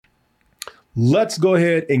let's go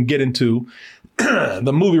ahead and get into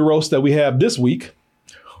the movie roast that we have this week.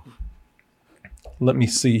 Let me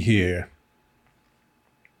see here.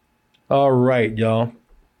 All right, y'all.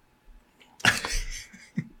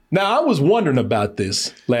 Now, I was wondering about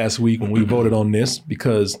this last week when we voted on this,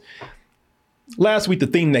 because last week the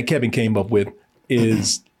theme that Kevin came up with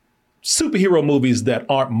is superhero movies that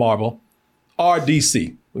aren't Marvel or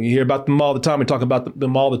DC. We hear about them all the time. We talk about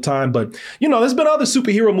them all the time. But, you know, there's been other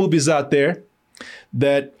superhero movies out there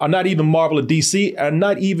that are not even Marvel or DC, and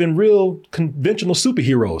not even real conventional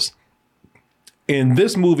superheroes. And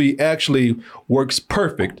this movie actually works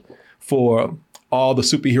perfect for all the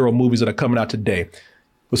superhero movies that are coming out today.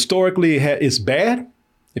 Historically, it's bad,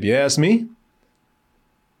 if you ask me.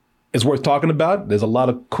 It's worth talking about. There's a lot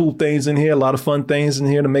of cool things in here, a lot of fun things in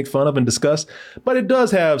here to make fun of and discuss. But it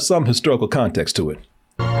does have some historical context to it.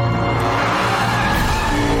 Their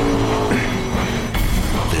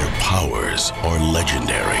powers are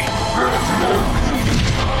legendary.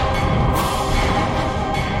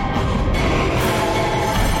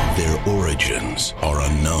 Their origins are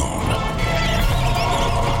unknown.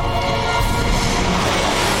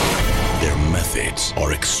 Their methods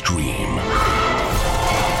are extreme.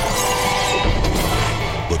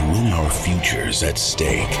 But when our future's at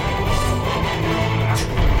stake,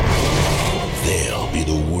 they'll be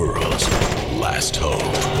the world's last hope.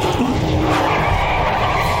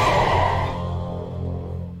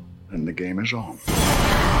 And the game is on.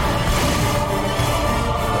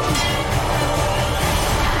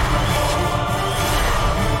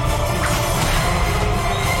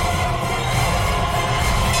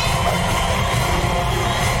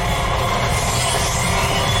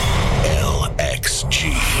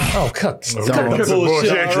 Oh, cut the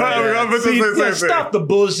bullshit. Right. Stop the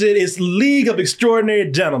bullshit. It's League of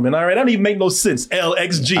Extraordinary Gentlemen. All right. That don't even make no sense.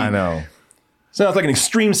 LXG. I know. Sounds like an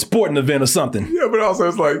extreme sporting event or something. Yeah, but also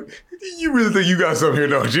it's like, you really think you got something here,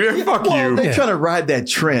 don't you? Fuck you. They're trying to ride that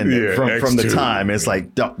trend from the time. It's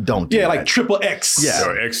like, don't do that. Like Triple X. Yeah.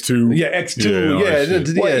 So X2. Yeah,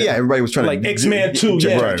 X2. Yeah, everybody was trying like to... X-Man 2.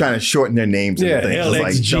 Trying to shorten their names and things.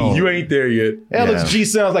 LXG. Like, you ain't there yet. LXG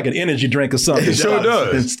sounds like an energy drink or something. It sure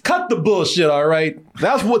does. Cut the bullshit, all right?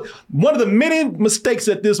 That's one of the many mistakes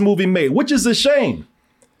that this movie made, which is a shame.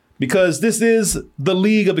 Because this is the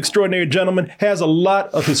League of Extraordinary Gentlemen, has a lot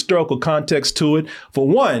of historical context to it. For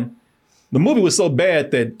one, the movie was so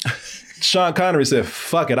bad that Sean Connery said,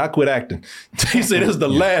 fuck it, I quit acting. He said, this is the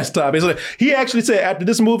last time. He actually said, after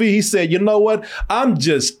this movie, he said, you know what? I'm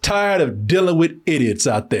just tired of dealing with idiots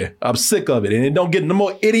out there. I'm sick of it. And it don't get no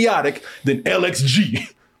more idiotic than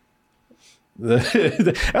LXG.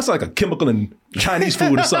 That's like a chemical in Chinese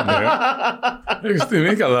food or something. Right?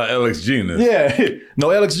 They got a lot of LXG in this. Yeah, no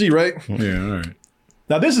LXG, right? Yeah, all right.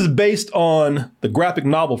 Now, this is based on the graphic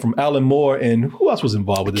novel from Alan Moore, and who else was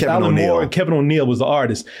involved with this? Alan Moore and Kevin O'Neill was the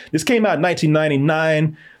artist. This came out in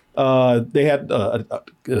 1999. They had,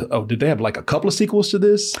 did they have like a couple of sequels to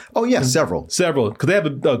this? Oh, yeah, several. Several, because they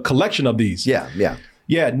have a collection of these. Yeah.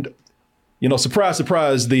 You know, surprise,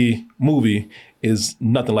 surprise, the movie is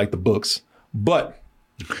nothing like the books. But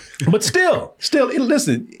still,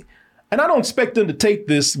 listen, and I don't expect them to take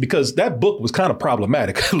this because that book was kind of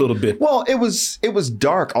problematic a little bit. Well, it was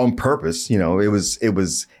dark on purpose. You know, it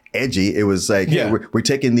was edgy. It was like, hey, we're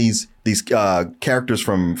taking these characters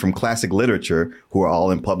from classic literature who are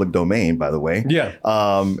all in public domain, by the way. Yeah.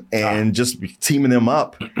 And just teaming them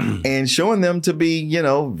up and showing them to be, you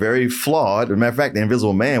know, very flawed. As a matter of fact, the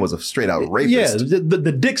Invisible Man was a straight out rapist. Yeah,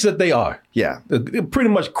 the dicks that they are. Yeah. They're pretty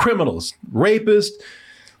much criminals, rapists,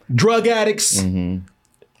 drug addicts. Mm-hmm.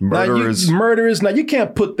 Murderers. Now you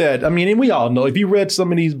can't put that. I mean, and we all know if you read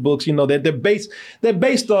some of these books, you know they're based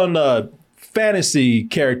on fantasy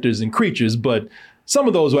characters and creatures, but some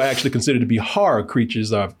of those were actually considered to be horror creatures,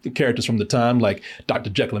 the characters from the time, like Dr.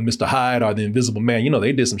 Jekyll and Mr. Hyde or the Invisible Man. You know,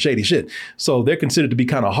 they did some shady shit, so they're considered to be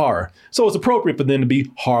kind of horror. So it's appropriate for them to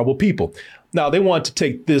be horrible people. Now they want to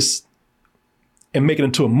take this and make it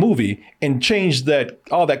into a movie and change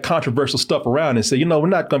all that controversial stuff around and say, you know, we're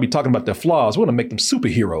not going to be talking about their flaws. We're going to make them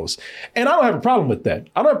superheroes. And I don't have a problem with that.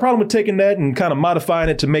 I don't have a problem with taking that and kind of modifying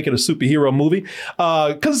it to make it a superhero movie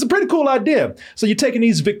because it's a pretty cool idea. So you're taking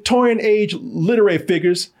these Victorian age literary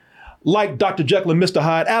figures like Dr. Jekyll and Mr.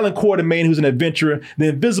 Hyde, Alan Quatermain, who's an adventurer, the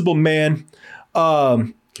Invisible Man,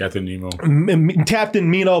 Captain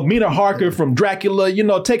Nemo, Mina Harker from Dracula, you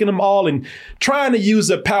know, taking them all and trying to use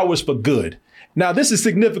their powers for good. Now, this is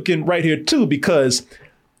significant right here, too, because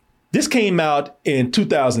this came out in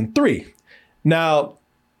 2003. Now,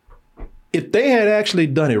 if they had actually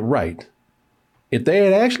done it right, if they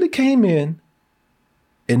had actually came in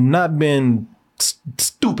and not been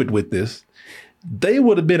stupid with this, they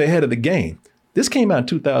would have been ahead of the game. This came out in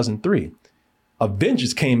 2003.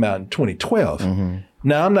 Avengers came out in 2012.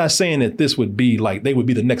 Now, I'm not saying that this would be like, they would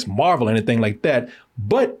be the next Marvel or anything like that,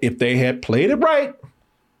 but if they had played it right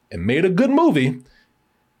and made a good movie,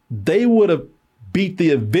 they would have beat the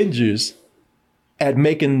Avengers at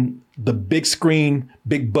making the big screen,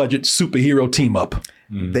 big budget superhero team up.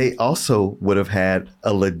 They also would have had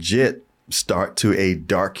a legit start to a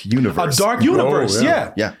dark universe. A dark universe, Oh,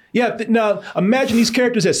 yeah. Yeah. Now, imagine these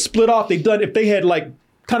characters had split off. If they had like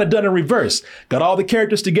kind of done in reverse. Got all the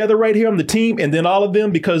characters together right here on the team, and then all of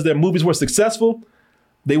them, because their movies were successful,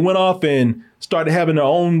 they went off and started having their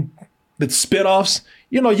own spinoffs.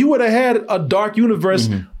 You know, you would have had a dark universe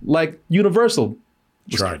like Universal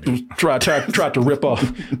tried to rip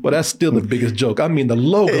off. But that's still the biggest joke. I mean, the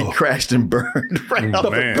logo. It crashed and burned right off.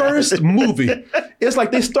 The first movie, it's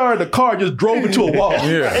like they started the car, just drove into a wall.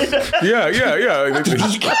 Yeah.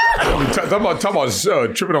 Talk about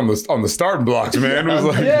tripping on the starting blocks, man. It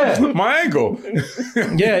was like my ankle.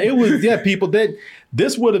 It was. Yeah, people.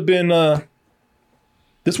 This would have been the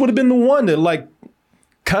one that like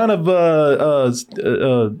kind of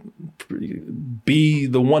be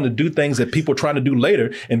the one to do things that people are trying to do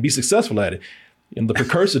later and be successful at it. And the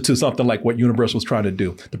precursor to something like what Universal was trying to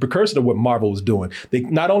do, the precursor to what Marvel was doing. They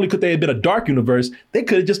not only could they have been a dark universe, they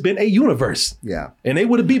could have just been a universe. Yeah. And they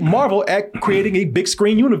would have beat Marvel at creating a big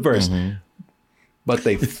screen universe. But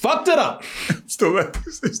they fucked it up. Still,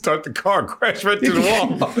 they start the car, crash right through the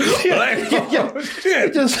wall.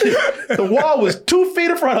 Shit. The wall was 2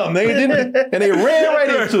 feet in front of them. And they ran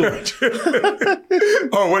right into it.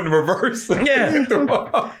 Oh, it went in reverse.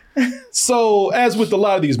 Yeah. So, as with a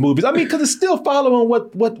lot of these movies, I mean, because it's still following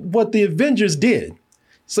what the Avengers did.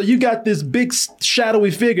 So you got this big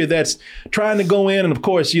shadowy figure that's trying to go in, and of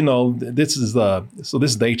course, you know, this is the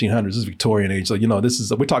 1800s, this is Victorian age. So you know,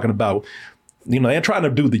 we're talking about. You know, they're trying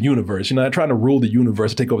to do the universe. You know, they're trying to rule the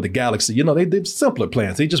universe, take over the galaxy. You know, they're simpler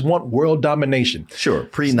plans. They just want world domination. Sure,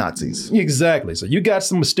 pre-Nazis. Exactly. So you got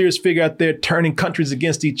some mysterious figure out there turning countries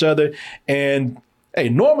against each other. And, hey,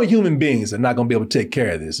 normal human beings are not going to be able to take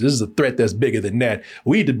care of this. This is a threat that's bigger than that.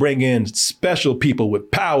 We need to bring in special people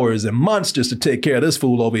with powers and monsters to take care of this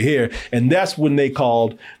fool over here. And that's when they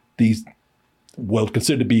called these, well,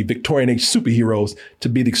 considered to be Victorian age superheroes, to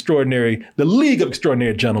be the League of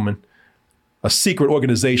Extraordinary Gentlemen. A secret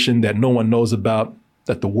organization that no one knows about,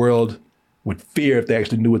 that the world would fear if they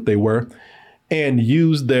actually knew what they were, and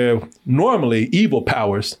use their normally evil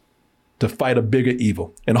powers to fight a bigger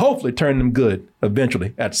evil and hopefully turn them good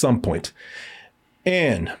eventually at some point.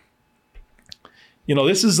 And, you know,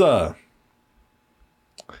 this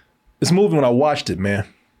movie, when I watched it, man,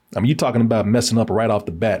 I mean, you're talking about messing up right off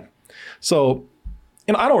the bat. So,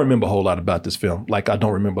 and I don't remember a whole lot about this film. Like I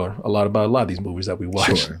don't remember a lot about a lot of these movies that we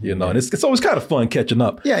watch. Sure. You know, and it's always kind of fun catching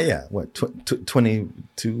up. Yeah. What,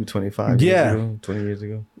 22, 25 years ago, 20 years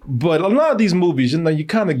ago? But a lot of these movies, you know, you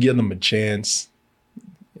kind of give them a chance.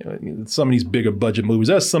 You know, some of these bigger budget movies,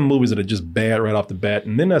 there's some movies that are just bad right off the bat.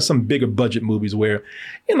 And then there's some bigger budget movies where,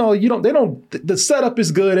 you know, the setup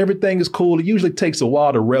is good. Everything is cool. It usually takes a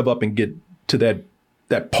while to rev up and get to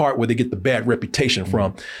that part where they get the bad reputation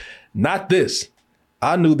from. Not this.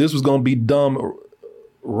 I knew this was going to be dumb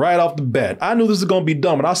right off the bat. I knew this was going to be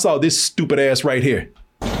dumb when I saw this stupid ass right here.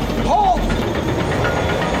 Hold!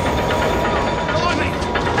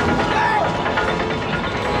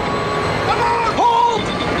 Come on! Hold!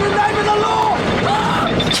 In the name of the law!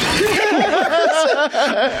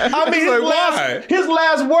 I mean, his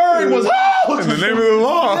last word was hold! In the name of the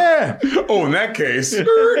law? Yeah. Oh, in that case. Yeah.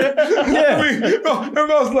 Everybody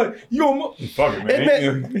was like, fuck it,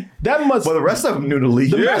 man. That must. Well, the rest of them knew to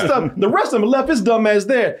leave. The rest of them left his dumb ass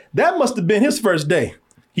there. That must have been his first day.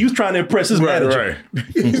 He was trying to impress his manager. Right.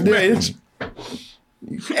 This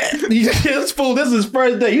fool, this is his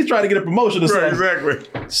first day. He's trying to get a promotion or something. Exactly.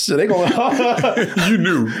 So they going. You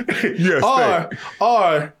knew. Yes.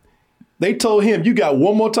 Or they told him, you got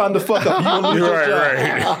one more time to fuck up. You gonna lose your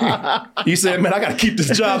job. Right. He said, man, I got to keep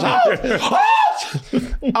this job.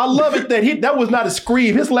 I love it that was not a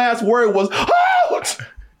scream. His last word was, halt!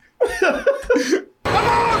 Come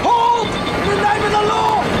on! Hold! In the name of the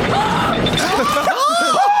law!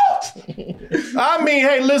 I mean,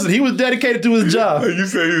 hey, listen, he was dedicated to his job. You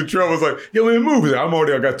said he was in trouble. It's like, yo, man, move it.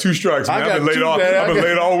 I got 2 strikes, man. I've been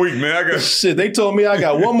laid all week, man. Shit, they told me I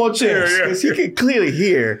got one more chance. Because you can clearly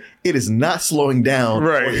hear it is not slowing down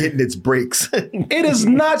or hitting its brakes. It is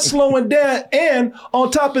not slowing down. And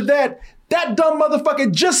on top of that dumb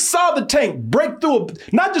motherfucker just saw the tank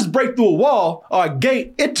not just break through a wall or a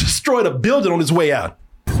gate, it destroyed a building on its way out.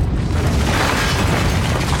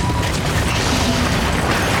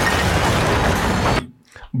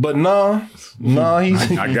 But no,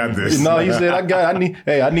 he's. I got this. No, he said,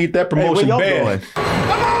 I need that promotion Hey, where y'all bad. going?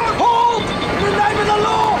 Come on, hold! In the name of the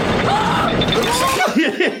law!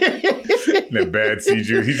 That bad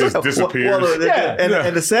CG, he just disappears.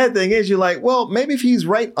 And the sad thing is, you're like, well, maybe if he's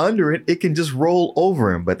right under it, it can just roll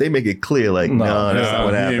over him. But they make it clear, like, no, that's not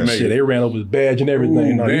what he ain't happened. make Shit, they ran over his badge and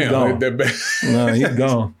everything. No, he's Damn, gone. that bad. No, he's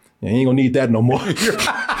gone. Yeah, he ain't gonna need that no more. Take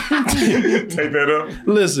that up.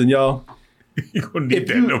 Listen, y'all. You gonna need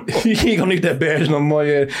that no more. He ain't gonna need that badge no more.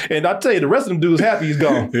 Yeah. And I tell you, the rest of them dudes happy he's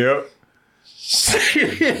gone. Yep.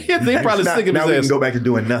 They probably sick of now his we ass. can go back to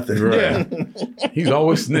doing nothing. Yeah. He's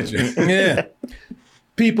always snitching. Yeah.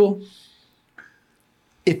 People,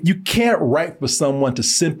 if you can't write for someone to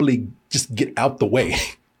simply just get out the way,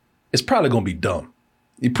 it's probably gonna be dumb.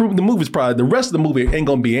 The rest of the movie ain't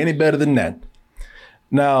gonna be any better than that.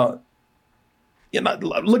 Now,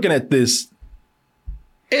 looking at this,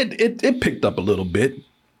 it picked up a little bit.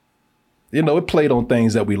 It played on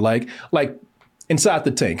things that we like Inside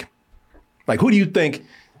the Tank. Like, who do you think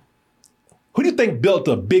built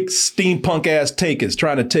a big steampunk ass tank is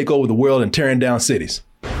trying to take over the world and tearing down cities?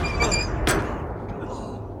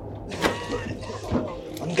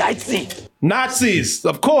 Nazis,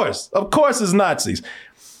 of course it's Nazis.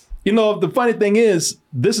 The funny thing is,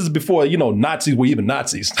 this is before, Nazis were even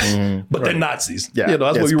Nazis, but they're Nazis. Yeah,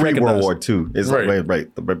 that's what we pre-World recognize. War II. It's right.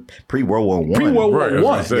 Pre-World War I. Pre-World War Right,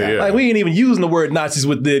 One. yeah. Like, we ain't even using the word Nazis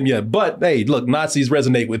with them yet. But hey, look, Nazis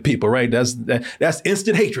resonate with people, right? That's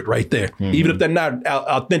instant hatred right there, even if they're not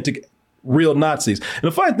authentic, real Nazis. And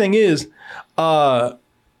the funny thing is,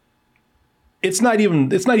 it's not even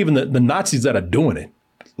the Nazis that are doing it.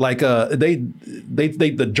 Like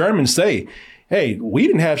the Germans say, hey, we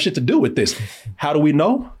didn't have shit to do with this. How do we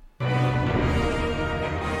know?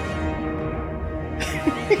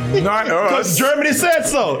 Not Because us. Germany said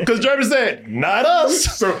so. Because Germany said, not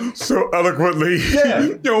us. So eloquently.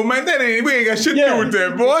 Yeah. Yo, man, we ain't got shit to do with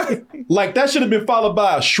that, boy. Like, that should have been followed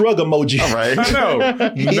by a shrug emoji. Right. I know.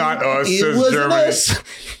 Not us, It says wasn't Germany. us.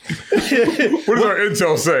 What does our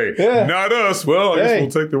intel say? Yeah. Not us. Well, I guess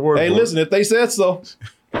we'll take the word Hey, for listen, if they said so.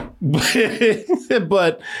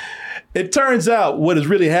 But it turns out what is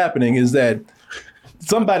really happening is that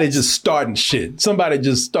somebody just starting shit. Somebody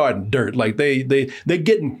just starting dirt. Like they're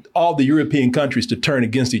getting all the European countries to turn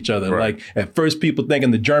against each other. Right. Like at first people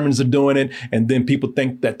thinking the Germans are doing it, and then people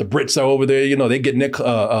think that the Brits are over there. They're getting their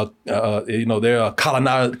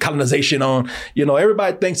colonization on.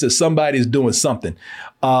 Everybody thinks that somebody's doing something.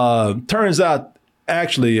 Turns out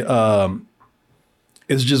actually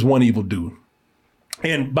it's just one evil dude.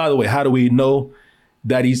 And by the way, how do we know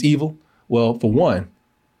that he's evil? Well, for one,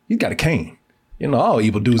 he's got a cane. All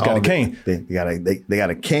evil dudes got a cane. They got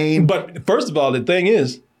a cane. But first of all, the thing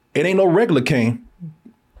is, it ain't no regular cane.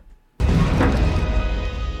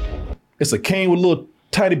 It's a cane with a little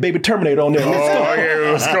tiny baby Terminator on there. Oh,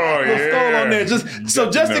 yeah, let's go. Little skull on there.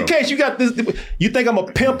 Just in case you got this, you think I'm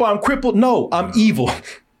a pimp or I'm crippled? No, I'm evil.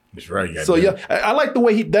 That's right. So yeah, I like the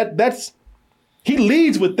way he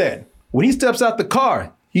leads with that. When he steps out the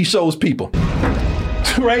car, he shows people.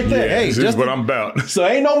 Right there. Yeah, hey, this is what I'm about. So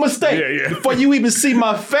ain't no mistake. Yeah. Before you even see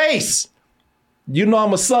my face, you know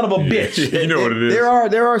I'm a son of a bitch. You know what it is.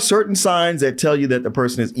 There are certain signs that tell you that the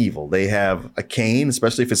person is evil. They have a cane,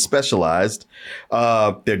 especially if it's specialized.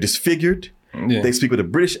 They're disfigured. Yeah. They speak with a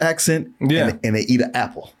British accent. Yeah. And they eat an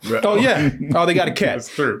apple. Oh yeah. Oh, they got a cat. That's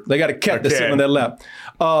true. They got a cat that's sitting on their lap.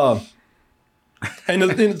 And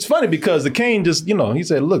it's funny because the cane just, he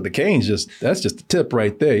said, look, the cane's that's just the tip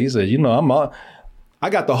right there. He said, I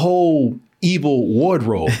got the whole evil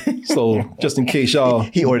wardrobe. So just in case y'all.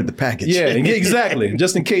 He ordered the package. Yeah, exactly.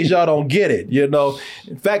 Just in case y'all don't get it,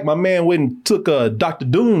 In fact, my man went and took Dr.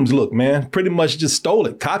 Doom's look, man. Pretty much just stole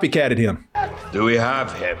it, copycatted him. Do we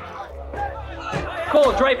have him?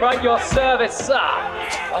 Call Draper at your service, sir.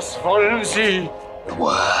 Was wollen Sie?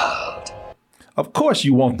 Of course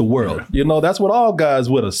you want the world. That's what all guys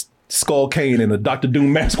with a skull cane and a Dr.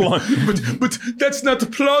 Doom mask on. But that's not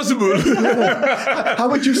plausible. How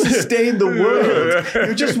would you sustain the world?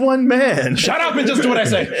 You're just one man. Shut up and just do what I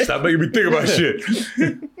say. Stop making me think about shit.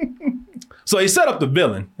 So he set up the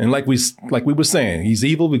villain, and like we were saying, he's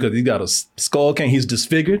evil because he's got a skull cane. He's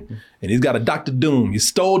disfigured, and he's got a Dr. Doom. He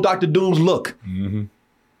stole Dr. Doom's look. Mm-hmm.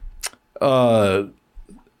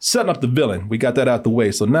 Setting up the villain, we got that out the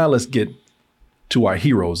way. So now let's get to our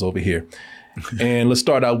heroes over here, and let's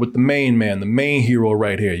start out with the main man, the main hero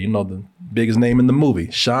right here. The biggest name in the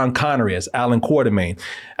movie, Sean Connery as Alan Quatermain.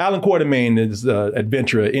 Alan Quatermain is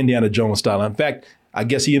adventurer, Indiana Jones style. In fact, I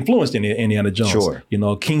guess he influenced Indiana Jones. Sure.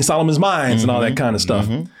 King Solomon's Mines and all that kind of stuff.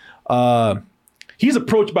 he's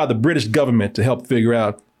approached by the British government to help figure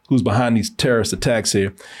out who's behind these terrorist attacks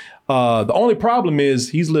here. The only problem is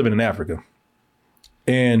he's living in Africa.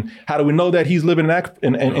 And how do we know that he's living in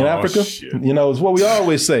Africa? Shit. You know, it's what we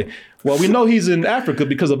always say. Well, we know he's in Africa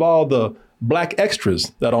because of all the black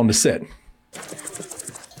extras that are on the set.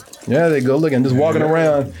 Yeah, they go looking, just walking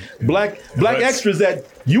around. Black extras that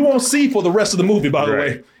you won't see for the rest of the movie, by the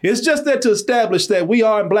way. It's just that to establish that we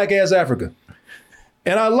are in black ass Africa.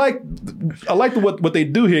 And I like what they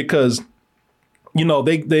do here because, you know,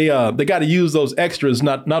 they got to use those extras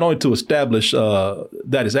not only to establish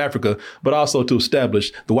that is Africa, but also to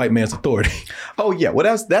establish the white man's authority. Oh yeah, well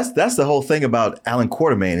that's the whole thing about Alan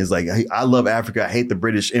Quartermain. Is like, I love Africa. I hate the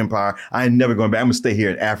British Empire. I ain't never going back. I'm gonna stay here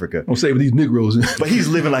in Africa. I'm stay with these Negroes. But he's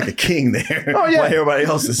living like a king there. Oh yeah, while everybody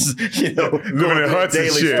else is living in huts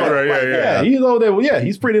and shit. Right, yeah. He's over there. Yeah,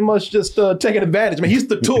 he's pretty much just taking advantage. I mean, he's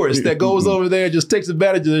the tourist that goes over there and just takes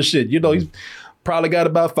advantage of this shit. You know, he's probably got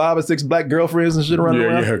about 5 or 6 black girlfriends and shit running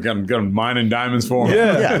around. Yeah, got him mining diamonds for him.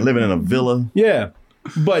 Yeah, living in a villa. Yeah,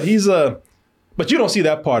 but but you don't see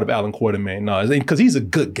that part of Alan Quartermain, no, because he's a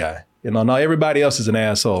good guy. You know, now everybody else is an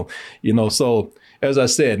asshole. You know, so as I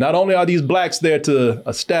said, not only are these blacks there to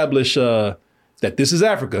establish that this is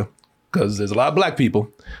Africa, because there's a lot of black people,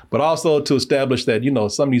 but also to establish that, you know,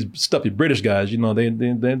 some of these stuffy British guys, you know,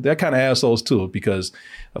 they're kind of assholes too, because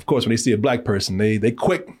of course when they see a black person, they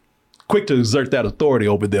quick to exert that authority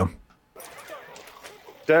over them.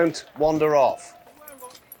 Don't wander off.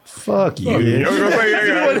 Fuck you. That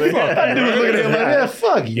dude looking at him like, yeah,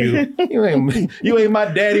 fuck you. You ain't my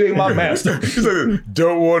daddy, you ain't my master. He's like,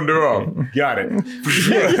 don't wander off. Got it. When he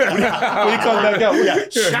comes back out,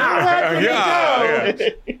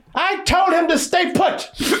 I told him to stay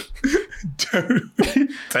put.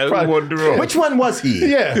 Don't wander off. Which one was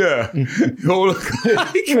he? Yeah.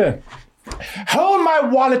 Hold my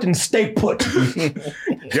wallet and stay put.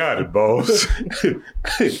 Got it, boss.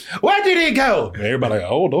 Where did he go? Everybody like,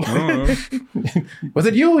 hold on. Was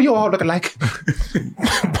it you? You all look alike.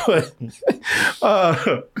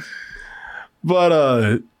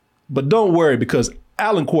 But don't worry, because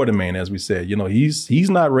Alan Quartermain, as we said, you know, he's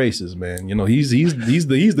not racist, man. You know, he's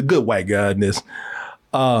the good white guy in this.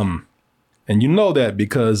 And you know that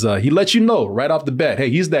because he lets you know right off the bat, hey,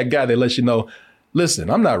 he's that guy that lets you know, listen,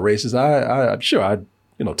 I'm not racist. I'm sure I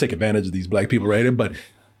take advantage of these black people right here, but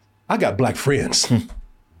I got black friends.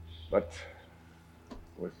 But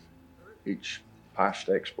with each past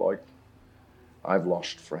exploit, I've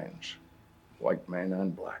lost friends, white men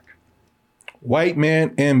and black. White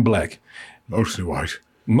man and black. Mostly white.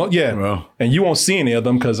 Yeah. Well. And you won't see any of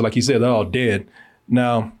them because, like you said, they're all dead.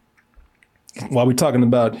 Now, while we're talking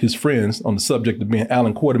about his friends on the subject of being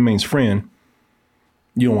Alan Quartermain's friend,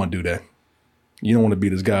 you don't want to do that. You don't want to be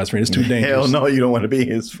this guy's friend. It's too dangerous. Hell no, you don't want to be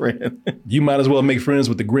his friend. You might as well make friends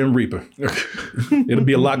with the Grim Reaper. It'll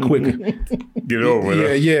be a lot quicker. Get over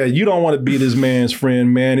it. Yeah. You don't want to be this man's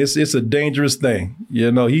friend, man. It's a dangerous thing.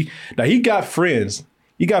 You know, he got friends.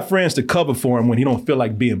 He got friends to cover for him when he don't feel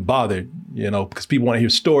like being bothered, you know, because people want to hear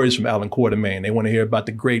stories from Alan Quartermain. They want to hear about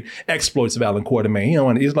the great exploits of Alan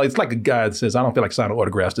Quartermain. It's like a guy that says, I don't feel like signing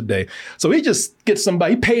autographs today. So he just gets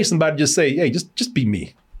somebody, he pays somebody to just say, hey, just be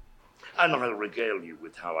me. And I'll regale you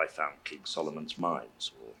with how I found King Solomon's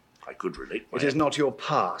mines, or I could relate my It is not your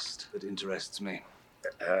past that interests me.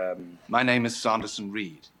 My name is Sanderson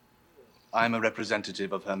Reed. I am a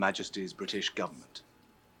representative of Her Majesty's British government.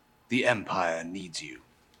 The Empire needs you.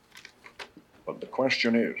 But the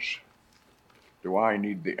question is, do I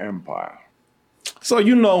need the Empire? So,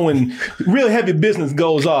 you know, when real heavy business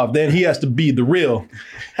goes off, then he has to be the real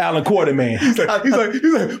Alan Quartermain. He's like,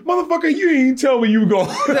 motherfucker, you ain't tell me you were going.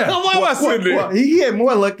 Why am I sitting there? Well, he had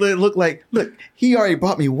more look like, look, he already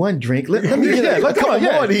bought me one drink. Let me get a couple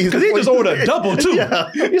more of these. Because he just ordered a double, too.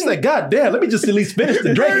 Yeah. He's like, God damn, let me just at least finish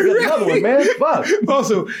the drink and get another one, man. Fuck.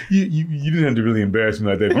 Also, you didn't have to really embarrass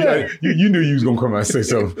me like that. Yeah. You knew you was going to come out and say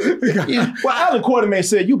something. Yeah. Well, Alan Quartermain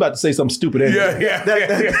said, you about to say something stupid anyway. Yeah.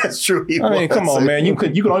 That's true. I mean, come on, man. You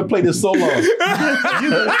could only play this so long.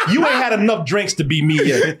 You ain't had enough drinks to be me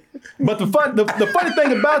yet. But the funny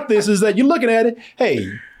thing about this is that you're looking at it,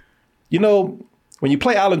 hey, you know, when you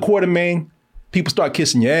play Alan Quartermain, people start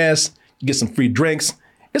kissing your ass, you get some free drinks.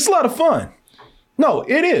 It's a lot of fun. No,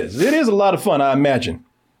 it is. It is a lot of fun, I imagine.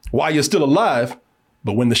 While you're still alive,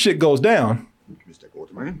 but when the shit goes down. Mr.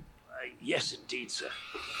 Quartermain? Yes, indeed, sir.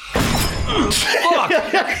 Fuck.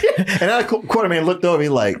 And that Quartermain looked over me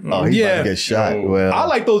like, oh, he's about to get shot. Well, I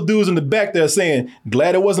like those dudes in the back there saying,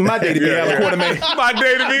 glad it wasn't my day to be Alan Quartermain. My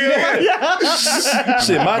day to be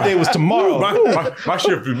Shit, my day was tomorrow. My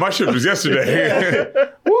shift was yesterday.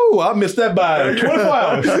 Woo, I missed that by 24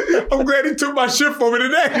 hours. I'm glad he took my shift for me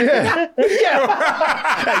today.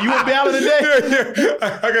 Hey, you want to be Alan today?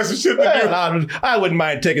 Yeah. I got some shit to do. I wouldn't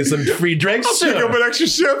mind taking some free drinks. I'll pick up an extra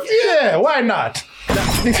shift. Yeah, why not?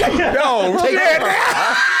 No, oh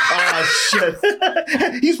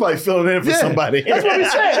shit! He's probably filling in for somebody. That's what he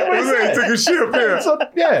said. He took a shift.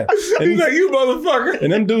 And he's like, you motherfucker.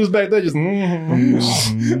 And them dudes back there just. I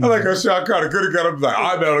like how Sean Carter could have got up like,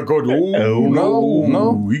 I'm out of coach.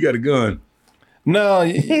 No, he got a gun. No,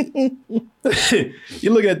 you're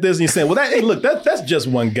looking at this and you're saying, well, that's just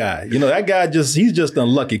one guy. You know, that guy he's just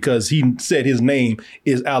unlucky because he said his name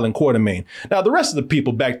is Alan Quartermain. Now, the rest of the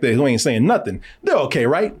people back there who ain't saying nothing, they're okay,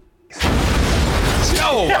 right?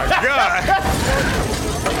 Oh my God.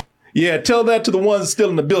 Yeah, tell that to the ones still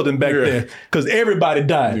in the building back there, because everybody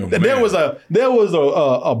died. There was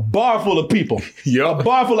a bar full of people. A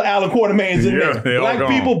bar full of Alan Quartermains in there. Black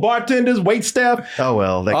people, bartenders, wait staff. Oh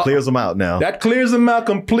well, that clears them out now. That clears them out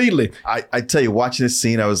completely. I tell you, watching this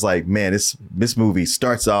scene, I was like, man, this movie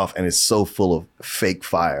starts off and it's so full of fake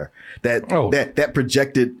fire. That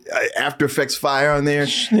projected After Effects fire on there,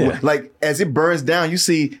 like as it burns down, you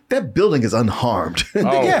see that building is unharmed.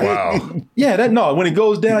 Wow. Yeah, when it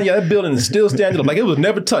goes down, that building is still standing up like it was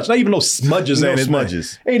never touched. Not even no smudges.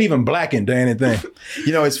 Ain't even blackened or anything.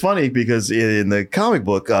 You know, it's funny because in the comic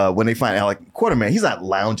book, when they find Alan Quartermain, he's not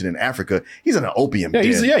lounging in Africa. He's in an opium den.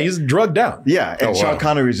 He's drugged out. Yeah, and Sean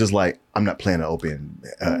Connery is just like, I'm not playing an opium.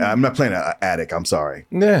 I'm not playing an addict. I'm sorry.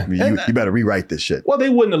 Yeah, you better rewrite this shit. Well, they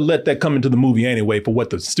wouldn't have let that come into the movie anyway for what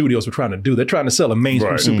the studios were trying to do. They're trying to sell a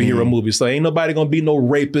mainstream superhero movie, so ain't nobody gonna be no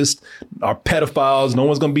rapist or pedophiles. No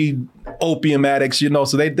one's gonna be opium addicts,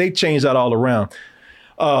 So they changed that all around.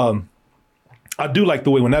 I do like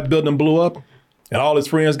the way when that building blew up and all his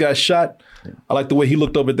friends got shot. I like the way he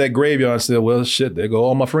looked over at that graveyard and said, "Well, shit, there go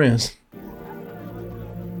all my friends."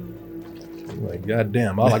 Like,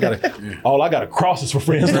 goddamn, all I got crosses for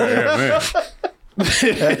friends. Man. Well,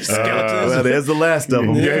 there's the last of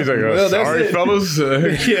them. Yeah, he's like, sorry, fellas.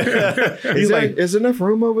 He's like, is enough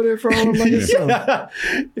room over there for all of myself?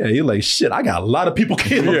 Yeah, he's like, shit, I got a lot of people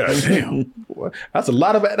killed. Yeah, damn. That's a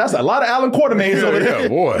lot of Alan Quartermains over there. Yeah,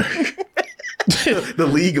 boy. The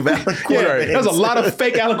League of Alan Quartermains. There's a lot of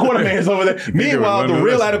fake Alan Quartermains over there. Meanwhile, the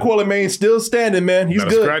real Alan Quartermain still standing, man. He's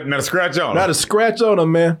good. Not a scratch on him. Not a scratch on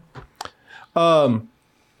him, man.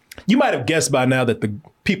 You might have guessed by now that the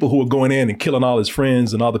people who were going in and killing all his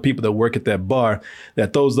friends and all the people that work at that bar,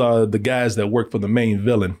 that those are the guys that work for the main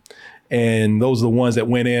villain. And those are the ones that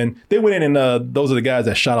went in. They went in and those are the guys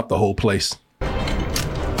that shot up the whole place.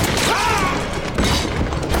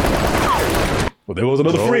 Well, there was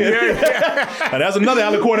another friend. And that's another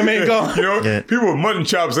Alan Quartermain gone. People with mutton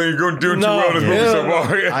chops ain't going to do too well in this movie so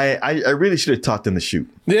far. I really should have talked in the shoot.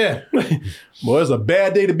 Yeah. Boy, it's a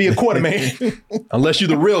bad day to be a Quartermain. Unless you're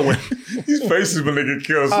the real one. These faces when they get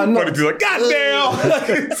killed. So funny. He's like, God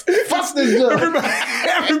damn. Fuck this job.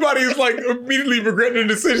 Everybody is like immediately regretting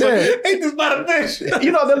the decision. Like, ain't this not a bitch?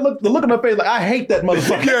 You know, the look on their face like, I hate that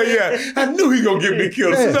motherfucker. Yeah. I knew he going to get me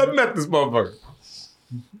killed since I met this motherfucker.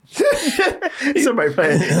 Somebody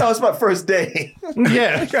playing. Oh, it's my first day.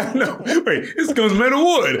 Yeah. No, wait, this comes made of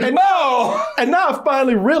wood. And now I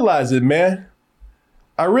finally realize it, man.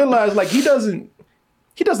 I realize like he doesn't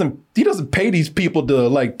pay these people to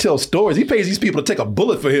like tell stories. He pays these people to take a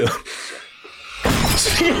bullet for him.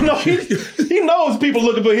 He knows people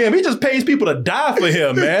looking for him. He just pays people to die for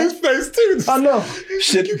him, man. His face too. I know.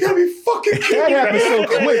 Shit, you gotta be fucking kidding. That happened so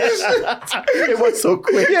quick. It was so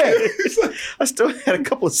quick. Yeah. I still had a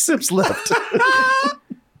couple of sips left.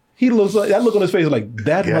 He looks like that look on his face like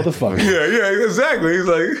that motherfucker. Yeah, exactly. He's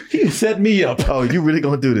like, he set me up. Oh, you really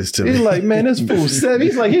gonna do this to me? He's like, man, this fool said.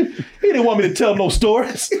 He's like, he didn't want me to tell no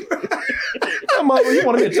stories. Come on, he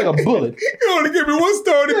wanted me to take a bullet. He only give me one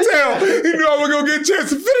story to tell. He knew I was gonna get a chance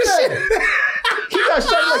to finish it. He got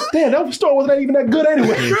shot like, damn, that story wasn't even that good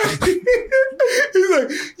anyway. He's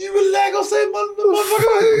like, you really gonna say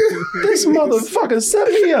motherfucker? This motherfucker set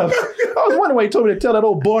me up. I was wondering why he told me to tell that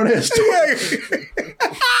old born ass story.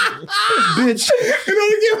 Bitch.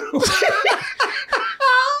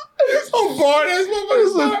 I'm bored ass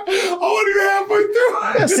motherfucker. I wasn't even halfway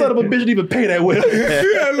through. That son of a bitch didn't even pay that well.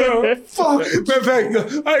 Yeah, no. Fuck. Matter of fact,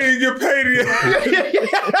 I didn't get paid yet.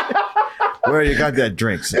 Where you got that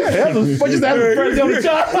drinks? That's the first day on the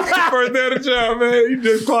job. First day on the job, man. You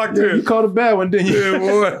just clocked in. You caught a bad one, didn't you? Yeah,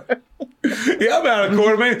 boy. Yeah, I'm Alan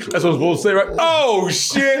Quartermain. That's what I'm supposed to say, right? Oh,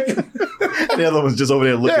 shit. The other one's just over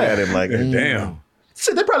there looking at him like, damn.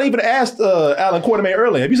 So they probably even asked Alan Quartermain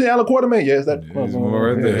earlier. Have you seen Alan Quartermain? Yes, that He's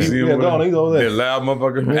right there. He's He's over there. That loud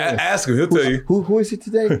motherfucker. Ask him, he'll tell you. Who is it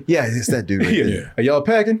today? Yeah, it's that dude. Right there. Are y'all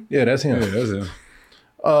packing? Yeah, that's him. Yeah, that's him.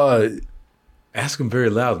 Ask him very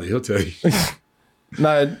loudly. He'll tell you.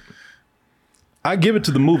 Now, I give it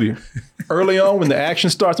to the movie. Early on, when the action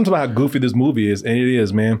starts, I'm talking about how goofy this movie is, and it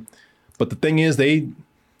is, man. But the thing is,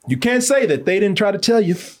 you can't say that they didn't try to tell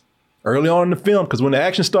you early on in the film, because when the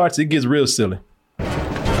action starts, it gets real silly.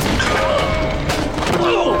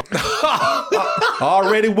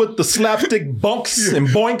 Already with the slapstick bunks and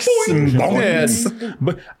boinks and bonks.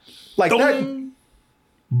 But like that,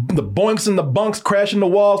 the boinks and the bunks crashing the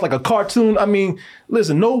walls like a cartoon. I mean,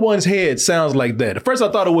 listen, no one's head sounds like that. At first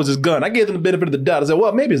I thought it was his gun. I gave him the benefit of the doubt. I said,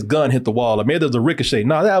 well, maybe his gun hit the wall or maybe there's a ricochet.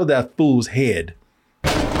 No, that was that fool's head.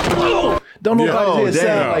 Don't nobody's head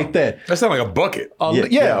sound like that. That sounds like a bucket.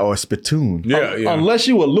 Yeah, or a spittoon. Yeah. Unless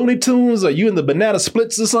you were Looney Tunes or you in the Banana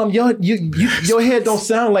Splits or something, your head don't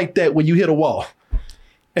sound like that when you hit a wall.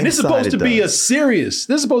 And this is supposed to be a serious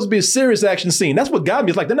action scene. That's what got me.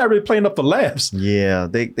 It's like they're not really playing up for laughs. Yeah,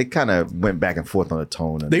 they kind of went back and forth on the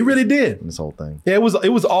tone. They really did. This whole thing. Yeah, it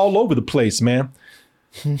was all over the place, man.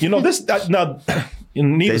 You know, this now,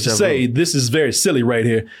 needless to say, this is very silly right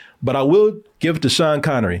here. But I will give it to Sean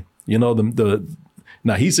Connery. You know,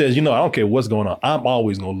 now he says, you know, I don't care what's going on. I'm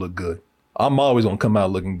always gonna look good. I'm always gonna come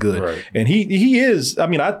out looking good. Right. And he is,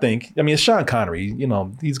 it's Sean Connery, you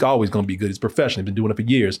know, he's always gonna be good. He's professional, been doing it for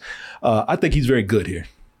years. I think he's very good here.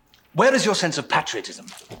 Where is your sense of patriotism?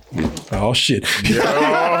 Oh shit. I'm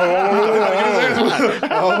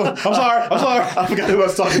sorry. I forgot who I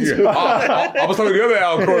was talking to. I was talking to the other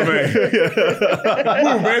Alan Quartermain.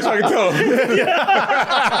 Move, man, so I can tell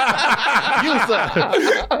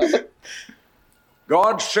him.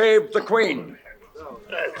 God save the Queen.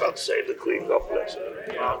 God save the Queen. God bless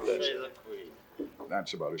her. God bless her.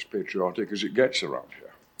 That's about as patriotic as it gets around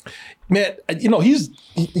here. Man, you know, he's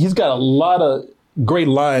got a lot of great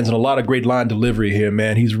lines and a lot of great line delivery here,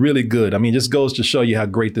 man. He's really good. I mean, it just goes to show you how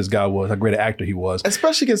great this guy was, how great an actor he was.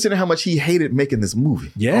 Especially considering how much he hated making this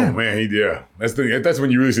movie. Yeah. Oh, man, that's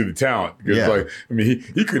when you really see the talent. Because,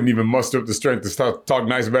 he couldn't even muster up the strength to talk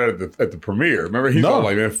nice about it at the premiere. Remember, he's all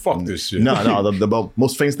like, man, fuck this shit. No, the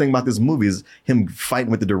most famous thing about this movie is him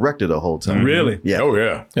fighting with the director the whole time. Really? Yeah. Oh,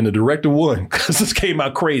 yeah. And the director won, because this came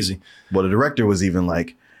out crazy. Well, the director was even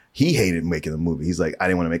like, he hated making the movie. He's like, I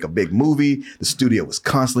didn't want to make a big movie. The studio was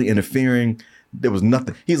constantly interfering. There was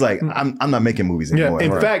nothing. He's like, I'm not making movies anymore.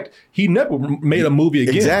 Yeah, in fact, he never made a movie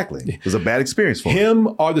again. Exactly. It was a bad experience for him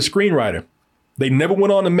or the screenwriter. They never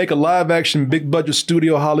went on to make a live action, big budget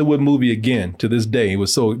studio Hollywood movie again to this day. It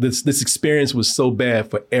was so this experience was so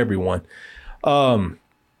bad for everyone.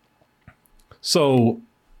 So,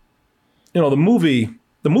 you know, the movie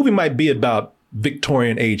might be about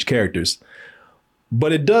Victorian age characters,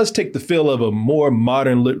 but it does take the feel of a more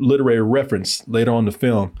modern literary reference later on in the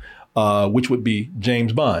film, which would be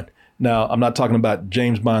James Bond. Now, I'm not talking about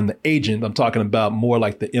James Bond, the agent. I'm talking about more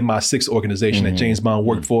like the MI6 organization that James Bond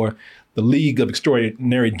worked for. The League of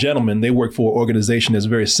Extraordinary Gentlemen, they work for an organization that's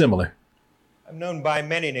very similar. I'm known by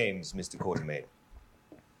many names, Mr. Quartermain.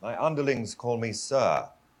 My underlings call me Sir.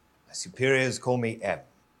 My superiors call me M.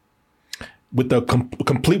 With the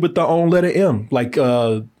complete with their own letter M, like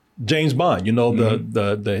James Bond, you know,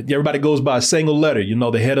 the everybody goes by a single letter. You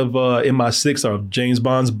know, the head of MI6 or James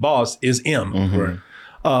Bond's boss is M.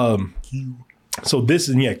 Right. So this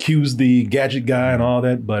is Q's the gadget guy and all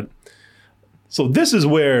that. But so this is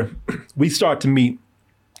where we start to meet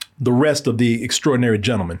the rest of the extraordinary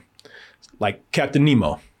gentlemen, like Captain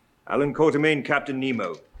Nemo. Alan Quartermain, Captain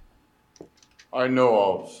Nemo. I know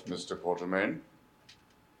of Mr. Quartermain.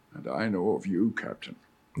 And I know of you, Captain.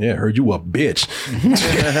 Yeah, heard you a bitch.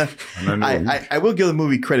 I will give the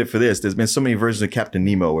movie credit for this. There's been so many versions of Captain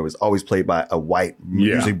Nemo where it was always played by a white,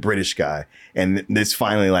 usually British guy. And it's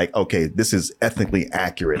finally like, okay, this is ethnically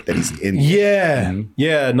accurate that he's in. Yeah.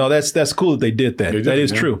 Yeah, no, that's cool that they did that. That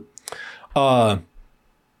is true. Met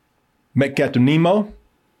Captain Nemo.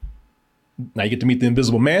 Now you get to meet the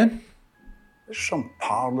Invisible Man. There's some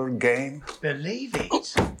parlor game. Believe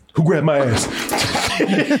it. Who grabbed my ass?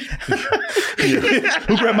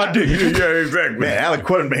 Who grabbed my dick? Yeah, exactly. Man, Alan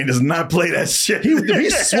Quartermain does not play that shit. He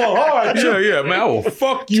swung hard. Yeah, man, I will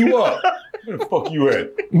fuck you up. Where the fuck you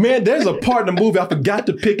at? Man, there's a part in the movie, I forgot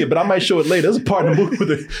to pick it, but I might show it later. There's a part in the movie where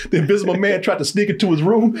the Invisible Man tried to sneak into his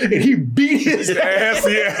room and he beat his ass.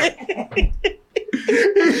 Yeah.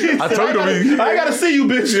 I told him. I gotta see you,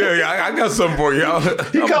 bitch. Yeah, I got something for you.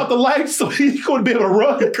 He caught the lights, so he couldn't be able to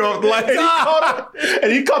run. He caught the lights.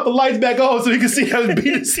 And he caught the lights back on so he could see how he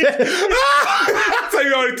beat his head. So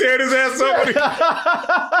you already teared his ass up.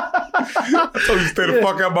 I told you stay the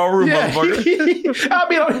fuck out of my room, motherfucker. I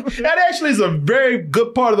mean, that actually is a very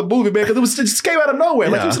good part of the movie, man, because it just came out of nowhere.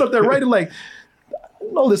 Like, you sit up there writing like,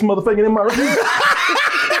 I know this motherfucker in my room.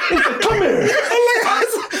 He's like, come here.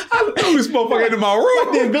 I know this motherfucker in my room.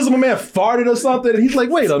 Like the Invisible Man farted or something, and he's like,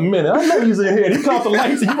 wait a minute, I know he's in here. And he caught the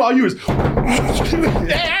lights, and all you was,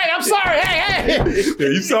 hey, I'm sorry, hey. Yeah,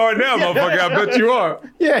 you sorry now, motherfucker. I bet you are.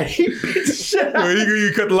 Yeah, he beat the shit out.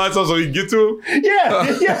 You cut the lights off so he can get to him?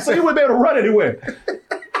 Yeah, so he wouldn't be able to run anywhere.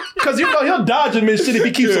 Because you know he'll dodge him and shit if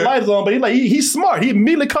he keeps the lights on, but he's smart. He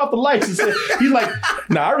immediately caught the lights and said, he's like,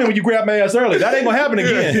 nah, I remember when you grabbed my ass earlier. That ain't gonna happen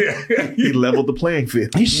again. He leveled the playing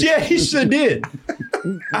field. He sure did.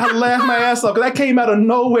 I laughed my ass off because that came out of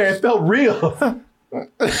nowhere. It felt real.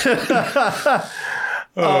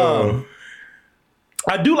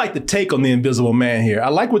 I do like the take on the Invisible Man here. I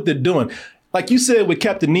like what they're doing. Like you said with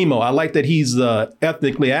Captain Nemo, I like that he's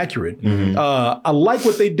ethnically accurate. Mm-hmm. I like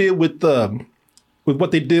what they did with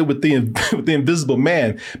what they did with the Invisible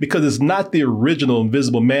Man, because it's not the original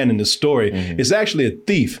Invisible Man in the story. Mm-hmm. It's actually a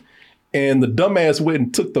thief. And the dumbass went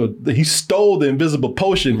and took he stole the invisible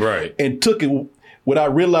potion and took it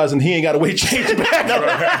without realizing he ain't got a way to change it back.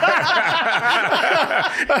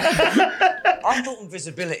 I thought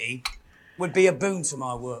invisibility would be a boon to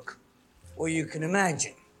my work. Well, you can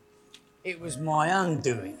imagine, it was my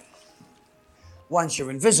undoing. Once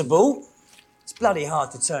you're invisible, it's bloody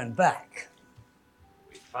hard to turn back.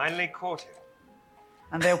 Finally caught him.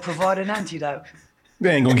 And they'll provide an antidote.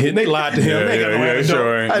 They ain't gonna get. They lied to him. They ain't got no antidote.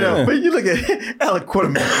 Sure ain't. I know, but you look at Alec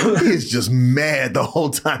Quarterman. He's just mad the whole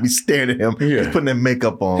time he's staring at him. He's putting that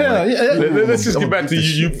makeup on. Let's just get back to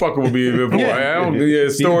you fucking with me before.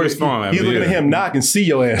 Story's fine. He's looking at him knock and see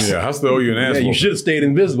your ass. Yeah, I still owe you an ass. Yeah, you should have stayed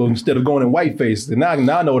invisible instead of going in white face. And now I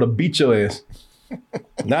know how to beat your ass.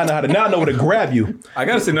 Now I know where to grab you. I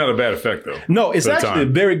gotta say, not a bad effect though. No, it's actually a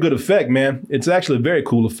very good effect, man. It's actually a very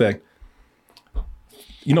cool effect.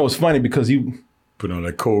 You know, it's funny because he put on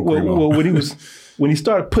that cold cream. Well, when he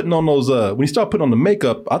started putting on those when he started putting on the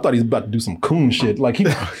makeup, I thought he was about to do some coon shit. Like he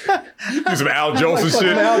do some Al Jolson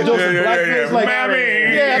shit. Al Jolson blackface, like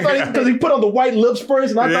mammy. Yeah, I thought because he put on the white lips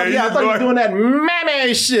first, and I thought he was doing that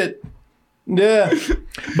mammy shit. Yeah,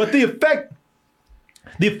 but the effect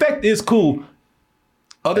is cool.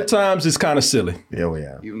 Other times it's kind of silly. Yeah, we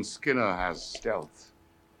have. Even Skinner has stealth.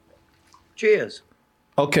 Cheers.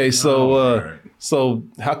 Okay, so so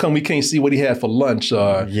how come we can't see what he had for lunch?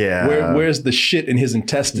 Where's the shit in his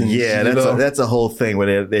intestines? Yeah, that's a whole thing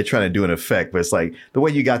where they're trying to do an effect, but it's like the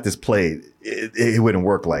way you got this played, it wouldn't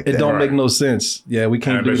work like that. It don't make no sense. Yeah, we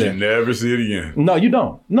can't do that. You never see it again. No, you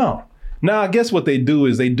don't. No. Now, I guess what they do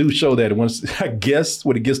is they do show that once, I guess,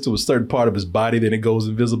 when it gets to a certain part of his body, then it goes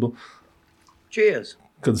invisible. Cheers.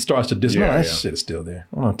 Because it starts to that shit is still there.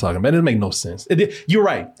 I'm not talking about it. Doesn't make no sense. You're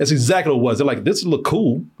right. That's exactly what it was. They're like, this look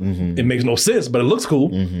cool. Mm-hmm. It makes no sense, but it looks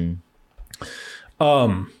cool.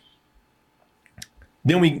 Mm-hmm.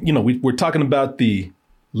 Then we're talking about the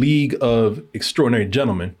League of Extraordinary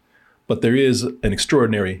Gentlemen, but there is an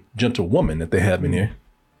extraordinary gentlewoman that they have in here.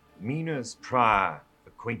 Mina's prior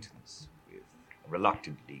acquaintance with a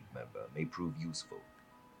reluctant League member may prove useful.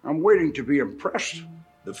 I'm waiting to be impressed.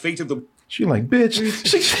 The fate of the... She like, bitch.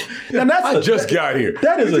 I just got here.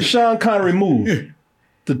 That is a Sean Connery move.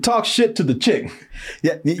 To talk shit to the chick.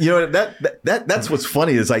 Yeah, you know that's what's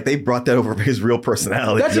funny is like they brought that over for his real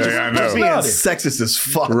personality. That's his personality. Being sexist as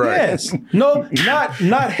fuck. Right. Yes. No,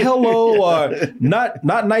 not hello or not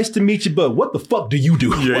nice to meet you, but what the fuck do you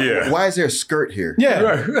do? Yeah. Why is there a skirt here? Yeah.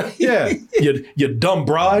 Right. Yeah. You dumb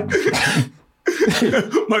broad.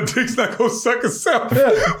 My dick's not gonna suck itself.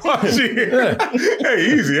 Why she?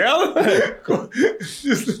 Hey, easy, Alan.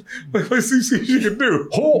 Just let's see what she can do.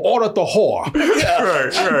 Who ordered the whore?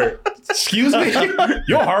 Right. Excuse me.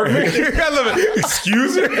 You're hard. I love it.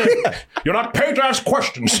 Excuse me. You're not paid to ask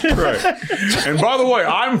questions. Right. And by the way,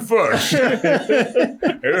 I'm first.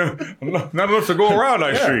 Not enough to go around,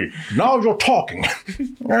 I see. Now you're talking.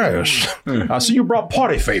 Yes. I see you brought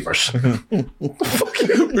party favors.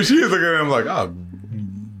 But she is looking at him like, I'll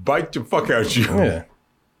bite the fuck out you.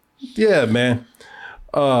 Yeah, man.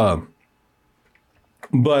 But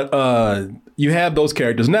you have those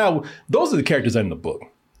characters. Now, those are the characters in the book.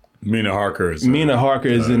 Mina Harker is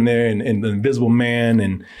in there, and the Invisible Man,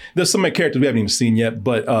 and there's some characters we haven't even seen yet.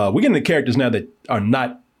 But we're getting the characters now that are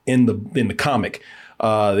not in the comic.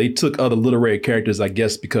 They took other literary characters, I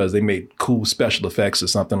guess, because they made cool special effects or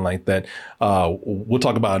something like that. We'll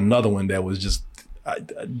talk about another one that was just,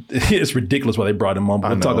 it's ridiculous why they brought him on,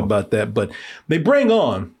 but we'll talk about that. But they bring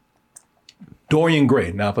on Dorian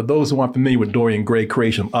Gray. Now, for those who aren't familiar with Dorian Gray,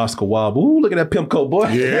 creation of Oscar Wilde, ooh, look at that pimp coat, boy.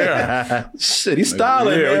 Yeah. Shit, he's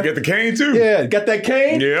styling, yeah, man. You get the cane, too. Yeah, got that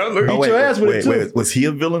cane? Yeah, look. Beat your ass with it, too. Was he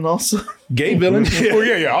a villain also? Gay villain? Oh,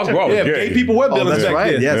 yeah, Oscar Wilde was gay. Gay people were villains that's back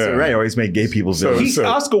right. then. Yes, right. Always made gay people villains.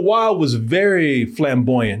 Oscar Wilde was very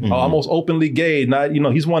flamboyant, almost openly gay. Not,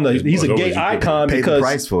 he's one of the, he's a gay icon paid because the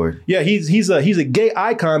price for it. Yeah, he's a gay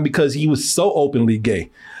icon because he was so openly gay.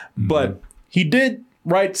 But he did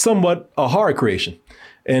write somewhat a horror creation.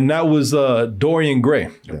 And that was Dorian Gray.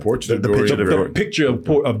 The portrait of Dorian Gray. The picture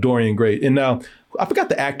of Dorian Gray. And now, I forgot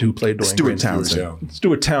the actor who played Dorian Gray.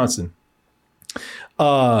 Stuart Townsend.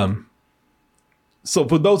 So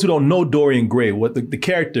for those who don't know Dorian Gray, what the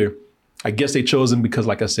character, I guess they chose him because,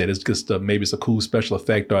 like I said, it's just maybe it's a cool special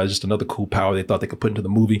effect or just another cool power they thought they could put into the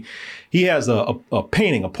movie. He has a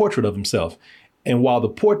painting, a portrait of himself. And while the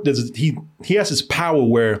portrait, he has this power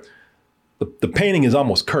where the painting is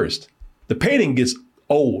almost cursed. The painting gets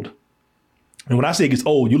old. And when I say it gets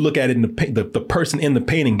old, you look at it and the person in the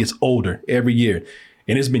painting gets older every year.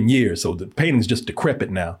 And it's been years. So the painting's just decrepit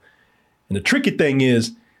now. And the tricky thing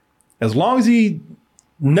is, as long as he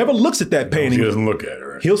never looks at that painting, he doesn't look at it,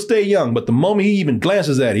 right? He'll stay young. But the moment he even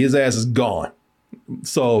glances at it, his ass is gone.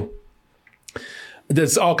 So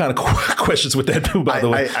there's all kind of questions with that too, by the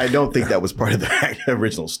way. I don't think that was part of the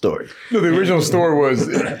original story. No, the original story was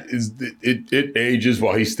it ages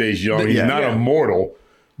while he stays young. He's not immortal,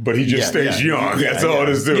 but he just stays young. That's all it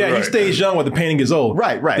is. Yeah, he stays young while the painting is old.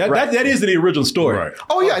 Right. That is the original story. Right.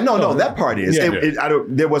 Oh yeah, no, that part is.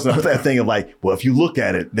 There wasn't that thing of like, well, if you look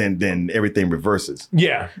at it, then everything reverses.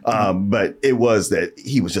 Yeah. But it was that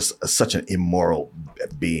he was just such an immoral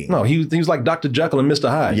being. No, he was like Dr. Jekyll and Mr.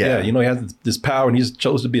 Hyde. Yeah. He has this power and he just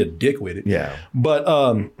chose to be a dick with it. Yeah. But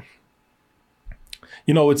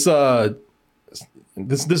it's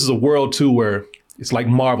this is a world too where it's like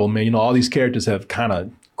Marvel, man. All these characters have kind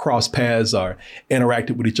of crossed paths or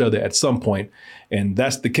interacted with each other at some point. And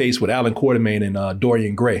that's the case with Alan Quartermain and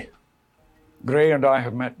Dorian Gray. Gray and I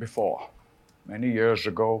have met before, many years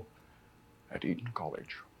ago at Eton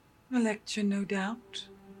College. A lecture, no doubt.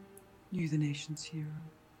 You, the nation's hero.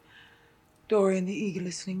 Dorian, the eager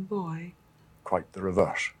listening boy. Quite the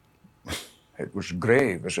reverse. It was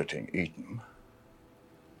Gray visiting Eton.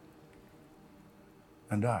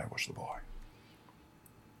 And I was the boy.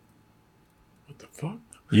 What the fuck?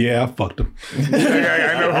 Yeah, I fucked him.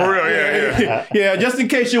 I know, for real. Yeah. Yeah, just in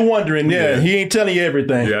case you're wondering. Yeah, he ain't telling you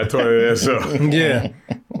everything. Yeah, I told you that. So. Yeah.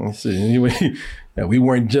 Let's see. We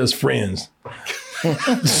weren't just friends.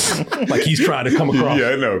 Like he's trying to come across.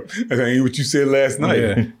 Yeah, I know. I think what you said last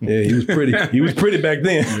night. Yeah, he was pretty. He was pretty back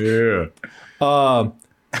then. Yeah.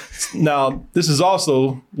 Now, this is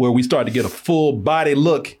also where we start to get a full body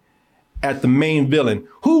look at the main villain,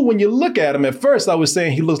 who, when you look at him, at first I was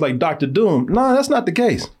saying he looks like Dr. Doom. No, that's not the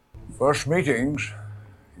case. First meetings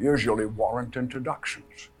usually warrant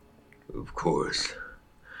introductions. Of course.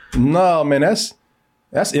 No, man, that's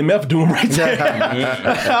MF Doom right there.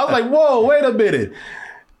 I was like, whoa, wait a minute.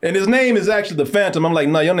 And his name is actually the Phantom. I'm like,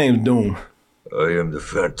 no, your name's Doom. I am the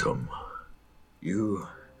Phantom. You...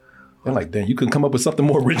 They're like, damn, you couldn't come up with something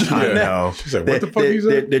more original than that. No. She's like, what the fuck is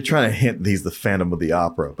that? They're trying to hint he's the Phantom of the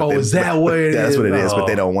Opera. But is that what it is? That's what it is, but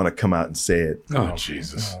they don't want to come out and say it. Oh,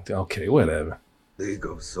 Jesus. Okay, whatever. League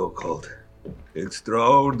of so-called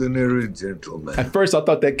extraordinary gentlemen. At first, I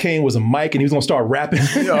thought that Kane was a mic and he was going to start rapping.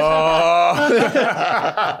 like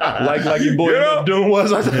your boy MF Doom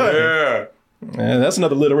was. I thought. Yeah. Man, that's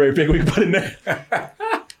another literary figure we can put in there.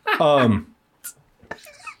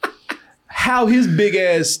 How his big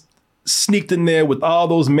ass sneaked in there with all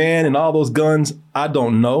those men and all those guns, I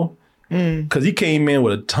don't know. Because he came in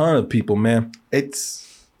with a ton of people, man.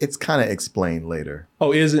 It's kind of explained later.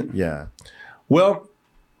 Oh, is it? Yeah. Well,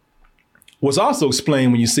 what's also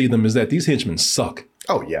explained when you see them is that these henchmen suck.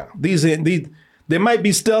 Oh, yeah. These they might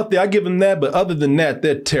be stealthy, I give them that, but other than that,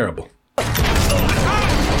 they're terrible.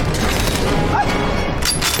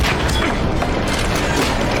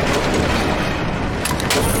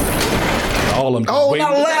 All of them. Oh,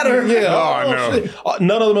 not a ladder. Yeah. Oh, no. Shit.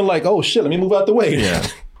 None of them are like, oh shit, let me move out the way. Yeah.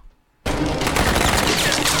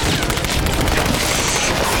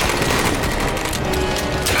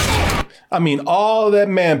 I mean, all that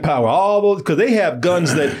manpower, all those, because they have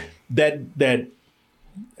guns that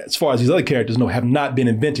as far as these other characters know, have not been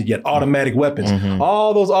invented yet. Automatic weapons.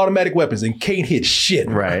 All those automatic weapons and can't hit shit.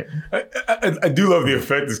 Right. I do love the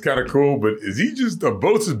effect. It's kind of cool, but is he just, the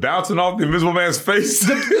boat's just bouncing off the Invisible Man's face?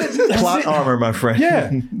 Plot armor, my friend. Yeah.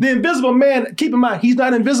 The Invisible Man, keep in mind, he's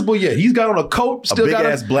not invisible yet. He's got on a coat. Still big got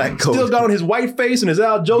ass black coat. Still got on his white face and his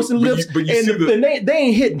Al Jolson lips. But you see and they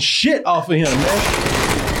ain't hitting shit off of him,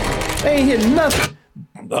 man. They ain't hitting nothing.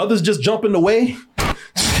 The others just jumping away.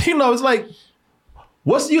 You know, it's like,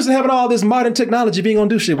 what's the use of having all this modern technology if you ain't gonna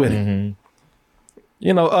do shit with it?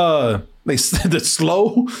 You know, they're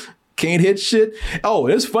slow, can't hit shit. Oh,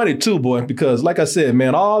 it's funny too, boy, because like I said,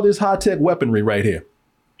 man, all this high-tech weaponry right here.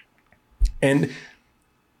 And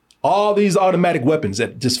all these automatic weapons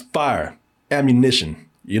that just fire ammunition,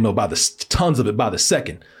 you know, by the tons of it by the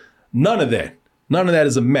second. None of that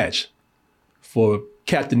is a match for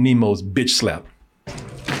Captain Nemo's bitch slap.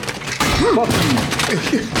 Fuck you.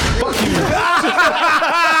 Fuck you.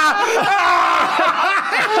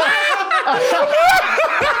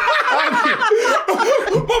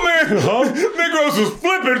 My man, Negroes was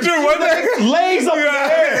flipping too, wasn't it? Legs up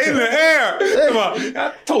in the air. Come on,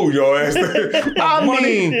 I told your ass. I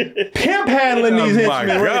mean, pimp handling these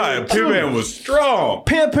henchmen. Oh my God, Pimp Man was strong.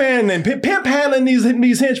 Pimp handling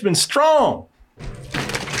these henchmen strong.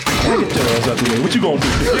 Get your ass out the way. What you gonna do?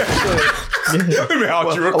 Let me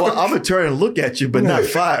out you real quick. Well, I'm gonna turn and look at you, but not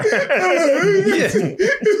fire. What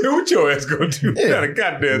your ass gonna do? Not a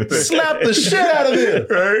goddamn thing. Slap the shit out of him.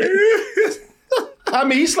 Right? I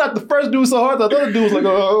mean, he slapped the first dude so hard that the other dude was like,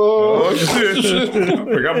 oh shit. I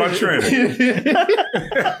forgot my training.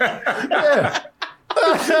 Yeah.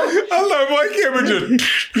 I love why Cameron just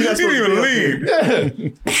he didn't even lead.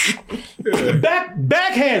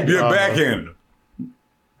 Backhand. Yeah, backhand.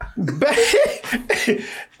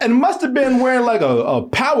 And must have been wearing like a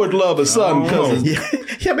power glove or something.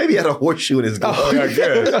 Yeah, maybe he had a horseshoe in his glove. I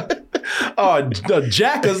guess. A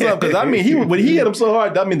jack or something. Because I mean, when he hit him so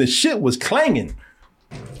hard, I mean, the shit was clanging.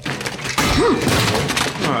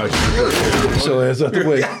 So ass out the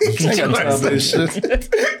way. I got time for this shit. Get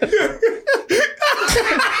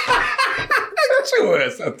your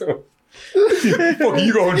ass out the way. Fuck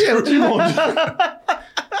you gonna do?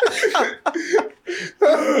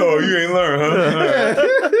 Oh, you ain't learned, huh?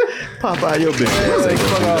 Pop out your bitch.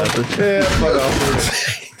 Fuck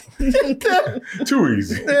off. Too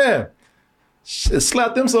easy. Yeah.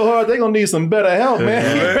 Slap them so hard, they're gonna need some better help,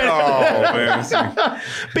 man. Oh, man.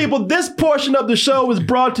 People, this portion of the show is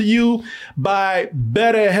brought to you by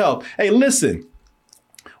BetterHelp. Hey, listen,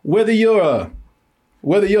 whether you're a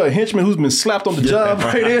henchman who's been slapped on the job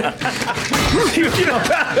right here,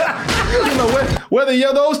 whether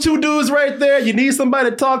you're those two dudes right there, you need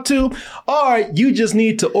somebody to talk to, or you just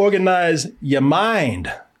need to organize your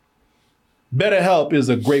mind. BetterHelp is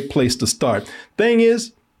a great place to start. Thing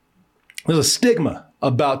is, there's a stigma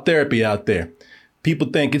about therapy out there.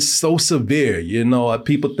 People think it's so severe, you know.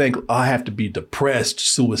 People think, oh, I have to be depressed,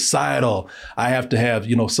 suicidal. I have to have,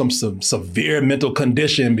 you know, some severe mental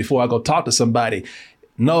condition before I go talk to somebody.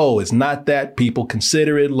 No, it's not that. People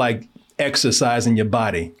consider it like exercising your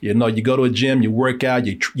body. You know, you go to a gym, you work out,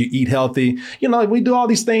 you eat healthy. You know, we do all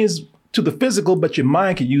these things to the physical, but your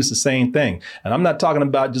mind can use the same thing. And I'm not talking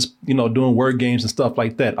about just, you know, doing word games and stuff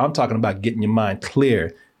like that. I'm talking about getting your mind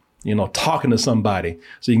clear, you know, talking to somebody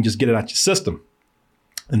so you can just get it out your system.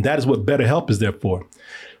 And that is what BetterHelp is there for.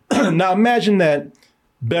 Now imagine that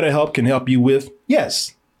BetterHelp can help you with,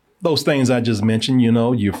 yes, those things I just mentioned. You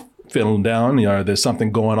know, you're feeling down, or there's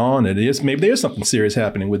something going on. Maybe there's something serious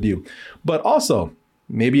happening with you. But also,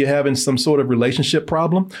 maybe you're having some sort of relationship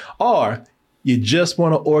problem, or you just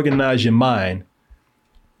want to organize your mind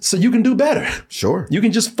so you can do better. Sure. You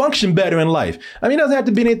can just function better in life. I mean, it doesn't have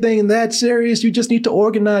to be anything that serious. You just need to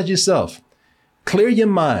organize yourself, clear your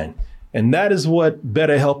mind. And that is what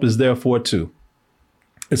BetterHelp is there for too.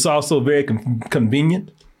 It's also very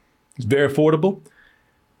convenient. It's very affordable.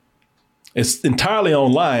 It's entirely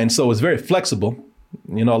online, so it's very flexible.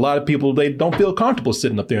 You know, a lot of people, they don't feel comfortable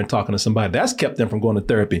sitting up there and talking to somebody. That's kept them from going to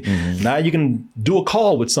therapy. Mm-hmm. Now you can do a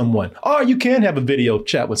call with someone, or you can have a video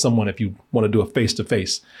chat with someone if you want to do a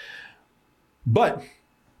face-to-face. But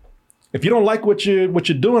if you don't like what you're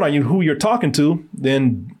doing or who you're talking to,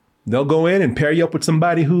 then they'll go in and pair you up with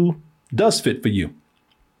somebody who does fit for you.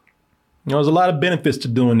 You know, there's a lot of benefits to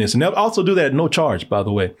doing this. And they'll also do that at no charge, by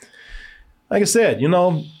the way. Like I said, you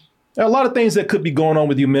know, there are a lot of things that could be going on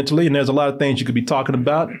with you mentally, and there's a lot of things you could be talking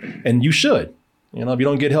about, and you should. You know, if you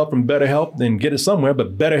don't get help from BetterHelp, then get it somewhere.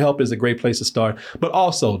 But BetterHelp is a great place to start. But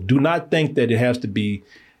also, do not think that it has to be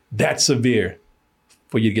that severe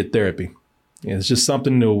for you to get therapy. It's just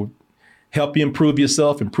something to help you improve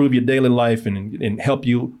yourself, improve your daily life, and help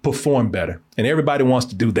you perform better. And everybody wants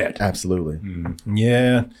to do that. Absolutely.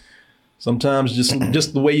 Yeah. Sometimes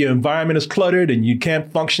just the way your environment is cluttered and you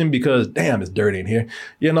can't function because, damn, it's dirty in here.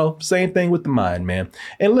 You know, same thing with the mind, man.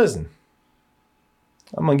 And listen,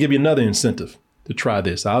 I'm going to give you another incentive to try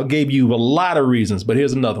this. I gave you a lot of reasons, but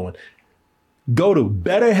here's another one. Go to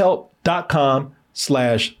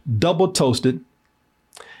betterhelp.com/doubletoasted.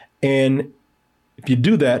 And if you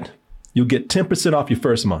do that, you'll get 10% off your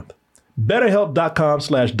first month.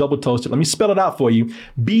 BetterHelp.com/doubletoasted. Let me spell it out for you.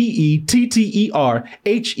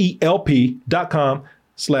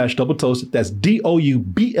 BetterHelp.com/doubletoasted. That's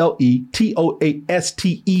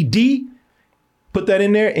DOUBLETOASTED. Put that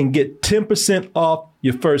in there and get 10% off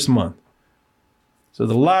your first month. So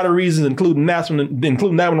there's a lot of reasons, including that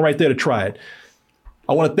one right there, to try it.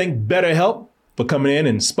 I want to thank BetterHelp for coming in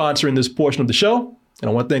and sponsoring this portion of the show. And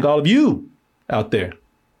I want to thank all of you out there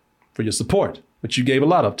for your support, which you gave a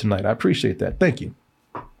lot of tonight. I appreciate that. Thank you.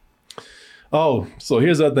 Oh, so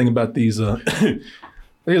here's the other thing about these. Here's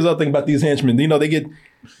the other thing about these henchmen. You know, they get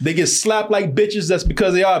slapped like bitches. That's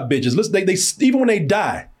because they are bitches. Listen, they even when they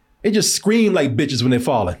die, they just scream like bitches when they're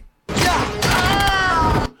falling.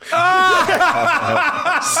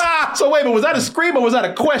 So wait, but was that a scream or was that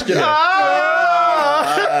a question? You know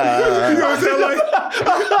what I'm saying?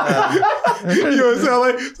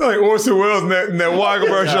 It's like Orson Welles in that wine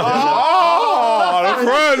commercial. The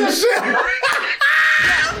French.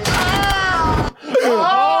 The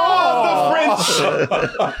French.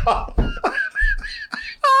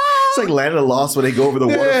 It's like Land of the Lost when they go over the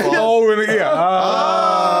waterfall. The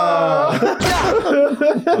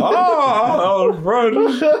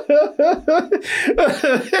French.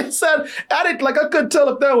 It said, I couldn't tell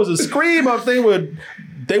if that was a scream or if they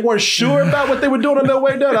weren't sure about what they were doing on their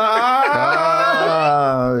way down.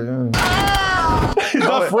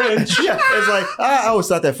 The French. Yeah, it's like, I was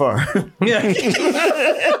not that far. Yeah.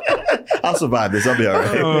 I'll survive this. I'll be all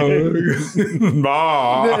right.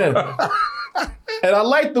 Yeah. And I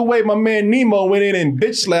like the way my man Nemo went in and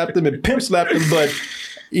bitch slapped him and pimp slapped him, but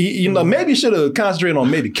maybe should have concentrated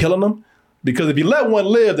on maybe killing him. Because if you let one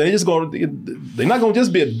live, then they're not gonna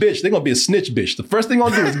just be a bitch, they're gonna be a snitch bitch. The first thing they're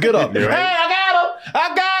gonna do is get up. Right. Hey,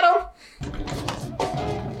 I got him!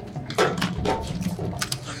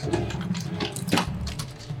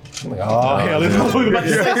 Like, oh, hell, you about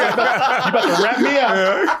to wrap me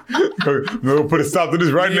up. We'll put a stop to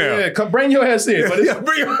this right now. Yeah, come bring your ass in. Bring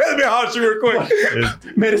your ass in, I'll shoot real quick.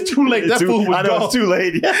 Man, it's too late. That fool was gone. It's too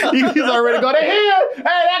late. He's already gone. They're here. Hey,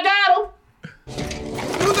 I got him.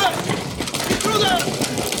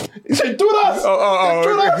 He said, do this.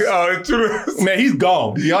 Oh, man, he's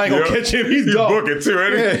gone. Y'all ain't gonna catch him. He's gone. Book it too,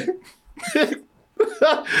 ain't he?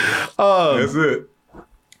 That's it.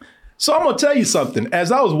 So I'm gonna tell you something.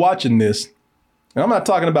 As I was watching this, and I'm not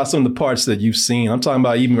talking about some of the parts that you've seen. I'm talking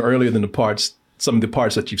about even earlier than some of the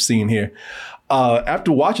parts that you've seen here.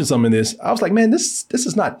 After watching some of this, I was like, man, this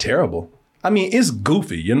is not terrible. I mean, it's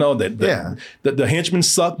goofy, you know, that the henchmen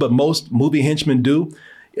suck, but most movie henchmen do.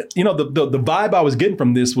 You know, the vibe I was getting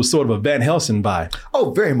from this was sort of a Van Helsing vibe.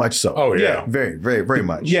 Oh, very much so. Oh, yeah. Very, very, very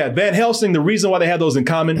much. Yeah, Van Helsing, the reason why they have those in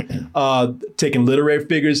common, taking literary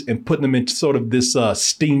figures and putting them into sort of this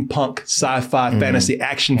steampunk, sci-fi, fantasy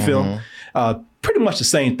action film. Pretty much the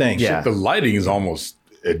same thing. Yeah. The lighting is almost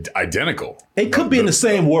identical. It could be in the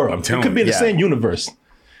same world. I'm telling you. It could be in the same universe.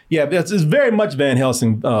 Yeah, it's very much Van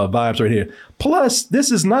Helsing vibes right here. Plus,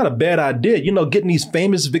 this is not a bad idea. You know, getting these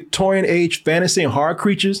famous Victorian age fantasy and horror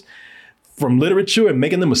creatures from literature and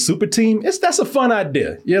making them a super team. That's a fun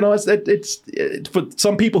idea. You know, it's for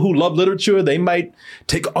some people who love literature, they might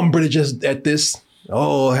take umbrage at this.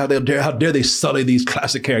 Oh, how dare they sully these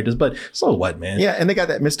classic characters? But so what, man? Yeah, and they got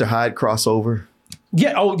that Mr. Hyde crossover.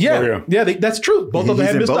 Yeah. Oh, yeah. That's true. Both of them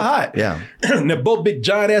have Mr. Hyde. Yeah. They're both big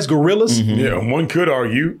giant ass gorillas. Mm-hmm. Yeah. One could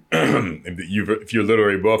argue if you're a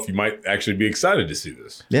literary buff, you might actually be excited to see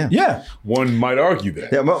this. Yeah. Yeah. One might argue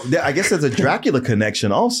that. Yeah. Well, I guess there's a Dracula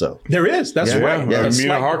connection also. There is. That's right. Yeah.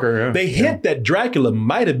 Mina Harker. Yeah. They hint that Dracula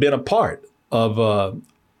might have been a part of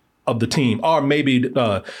the team, or maybe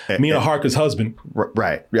Mina Harker's husband.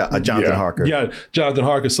 Right. Yeah. Jonathan Harker. Yeah. Jonathan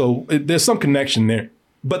Harker. So there's some connection there.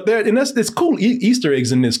 But there's cool Easter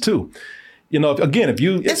eggs in this too. You know,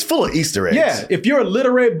 it's full of Easter eggs. Yeah, if you're a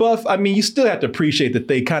literary buff, I mean, you still have to appreciate that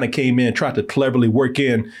they kind of came in and tried to cleverly work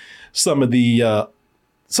in some of the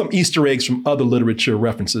some Easter eggs from other literature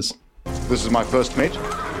references. This is my first mate.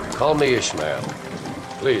 Call me Ishmael,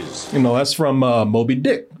 please. You know, that's from Moby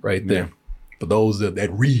Dick right there. Yeah. For those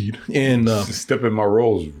that read. And step in my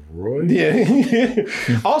Rolls Royce. Yeah.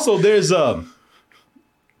 Also, there's a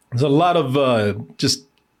lot of just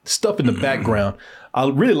stuff in the background. I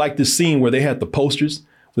really like this scene where they had the posters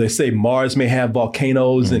where they say Mars may have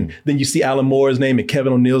volcanoes, and then you see Alan Moore's name and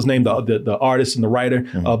Kevin O'Neill's name, the artist and the writer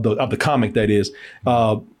of the comic. That is,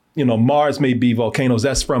 Mars may be volcanoes.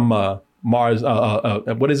 That's from Mars.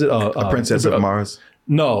 What is it? A Princess of Mars.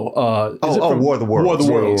 No. War of the Worlds. War of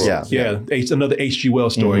the Worlds. Yeah. Another H.G.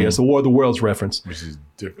 Wells story. It's a War of the Worlds reference. Which is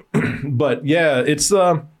different. But yeah, it's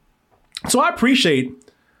so I appreciate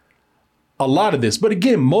a lot of this. But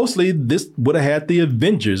again, mostly this would have had the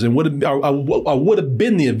Avengers and would have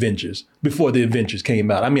been the Avengers before the Avengers came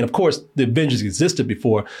out. I mean, of course, the Avengers existed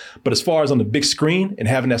before, but as far as on the big screen and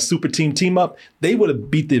having that super team up, they would have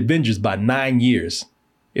beat the Avengers by 9 years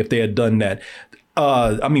if they had done that.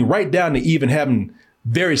 I mean, right down to even having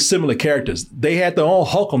very similar characters. They had their own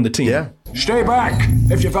Hulk on the team. Yeah. Stay back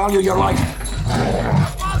if you value your life.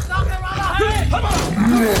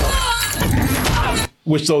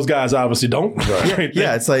 Which those guys obviously don't. Right.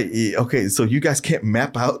 Yeah, it's like, okay, so you guys can't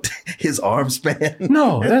map out his arm span?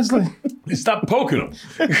 No, that's like... Stop poking him.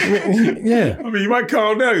 Yeah. I mean, you might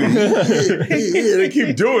calm down. They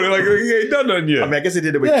keep doing it like he ain't done nothing yet. I mean, I guess they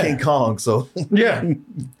did it with King Kong, so... Yeah.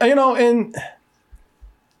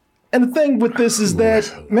 And the thing with this is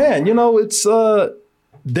that, man, it's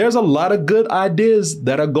there's a lot of good ideas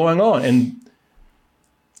that are going on, and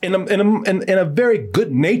in a very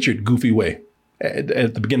good-natured, goofy way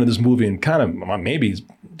at the beginning of this movie, and kind of maybe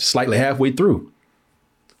slightly halfway through.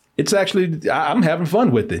 It's actually, I'm having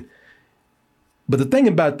fun with it. But the thing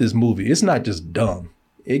about this movie, it's not just dumb.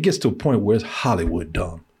 It gets to a point where it's Hollywood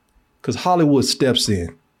dumb, because Hollywood steps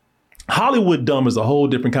in. Hollywood dumb is a whole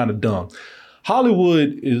different kind of dumb.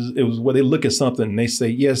 Hollywood is where they look at something and they say,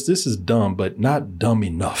 yes, this is dumb, but not dumb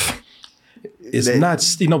enough. It's not,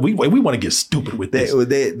 we want to get stupid with this.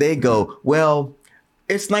 They go, well,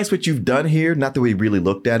 it's nice what you've done here. Not that we really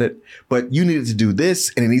looked at it, but you needed to do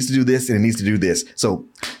this and it needs to do this and it needs to do this. So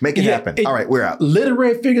make it happen. All right, we're out.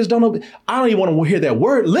 Literary figures don't know. I don't even want to hear that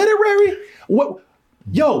word. Literary? What?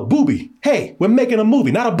 Yo, booby. Hey, we're making a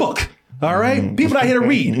movie, not a book. All right? People not here to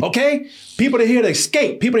read, okay? People are here to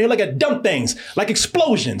escape. People are here like at dumb things, like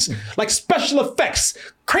explosions, like special effects,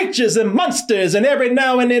 creatures and monsters, and every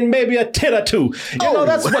now and then maybe a tit or two.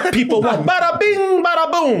 That's what people want. Bada bing,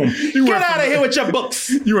 bada boom. Get out of here with your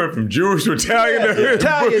books. You went from Jewish to Italian.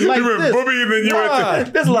 Italian like you went this. booby and then you went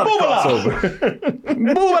to... There's a lot of crossover.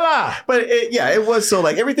 Boobala. But it was so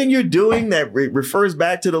like everything you're doing that refers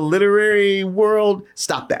back to the literary world,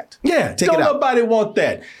 stop that. Yeah, Take it out. don't nobody want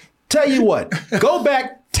that. Tell you what, go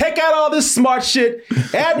back, take out all this smart shit,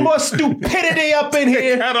 add more stupidity up in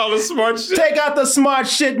here. Take out all the smart shit. Take out the smart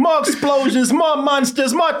shit, more explosions, more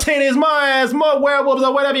monsters, more titties, more ass, more werewolves,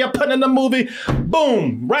 or whatever you're putting in the movie.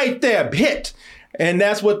 Boom, right there, hit. And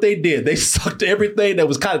that's what they did. They sucked everything that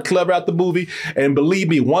was kind of clever out the movie. And believe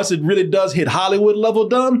me, once it really does hit Hollywood level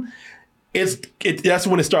dumb, that's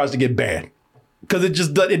when it starts to get bad. Because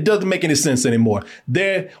it doesn't make any sense anymore.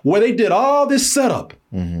 Where they did all this setup,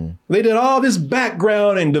 they did all this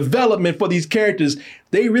background and development for these characters,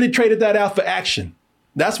 they really traded that out for action.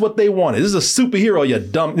 That's what they wanted. This is a superhero,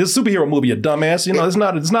 this is a superhero movie, you dumbass.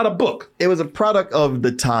 It's not a book. It was a product of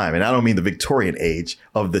the time, and I don't mean the Victorian age,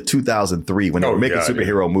 of the 2003 when they were making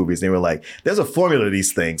superhero movies. They were like, there's a formula to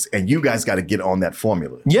these things, and you guys got to get on that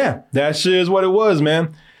formula. Yeah, that shit is what it was,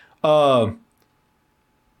 man.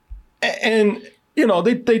 And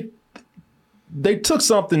they took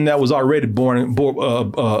something that was already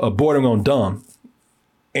bordering on dumb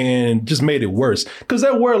and just made it worse. Because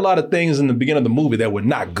there were a lot of things in the beginning of the movie that were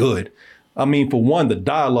not good. I mean, for one, the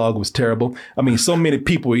dialogue was terrible. I mean, so many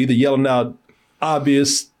people were either yelling out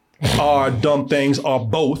obvious or dumb things or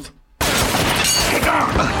both.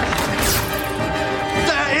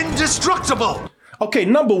 They're indestructible. Okay,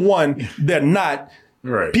 number one, they're not.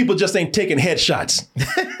 Right. People just ain't taking headshots,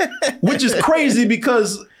 which is crazy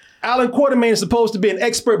because Alan Quartermain is supposed to be an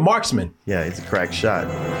expert marksman. Yeah, it's a crack shot.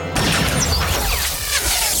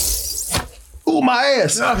 Ooh, my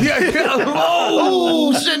ass.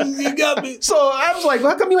 Oh, shit, you got me. So I was like,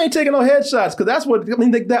 how come you ain't taking no headshots? Because that's what, I mean,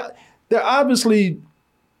 they're obviously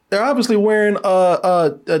wearing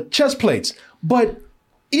chest plates. But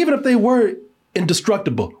even if they were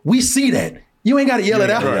indestructible, we see that. You ain't got to yell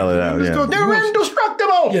it out. They're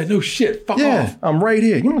indestructible. Yeah, no shit. Fuck off. I'm right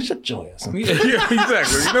here. Shut your ass. Yeah,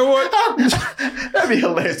 exactly. You know what? That'd be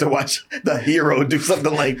hilarious to watch the hero do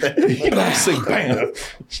something like that. Say, bam.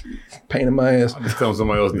 Pain in my ass. I'm just telling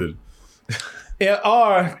somebody else did it. Yeah,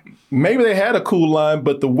 or maybe they had a cool line,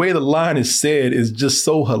 but the way the line is said is just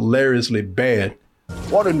so hilariously bad.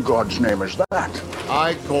 What in God's name is that?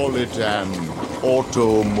 I call it an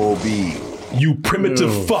automobile. You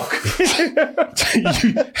primitive fuck.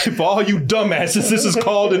 For all you dumbasses, this is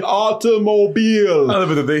called an automobile. I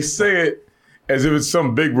love it that they say it as if it's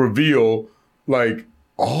some big reveal, like,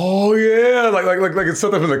 oh yeah, like it's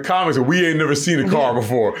something from the comics that we ain't never seen a car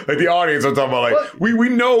before. Like the audience are talking about, like, we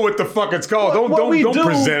know what the fuck it's called. Don't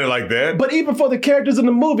present it like that. But even for the characters in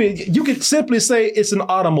the movie, you could simply say it's an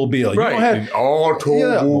automobile. Right, you don't have, an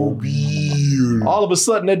automobile. Yeah. All of a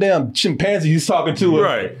sudden, that damn chimpanzee he's talking to,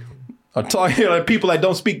 right? Like people that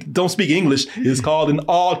don't speak English is called an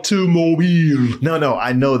automobile. No,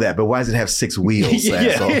 I know that, but why does it have 6 wheels?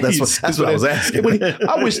 Asshole? That's what I was asking.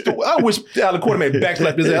 I wish Alan Quartermain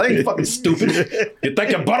backslapped his ass. I ain't fucking stupid. You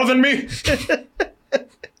think you're better than me?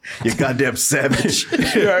 You goddamn savage.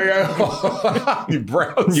 Yeah. You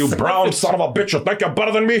brown son of a bitch. You think you're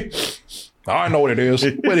better than me? I know what it is.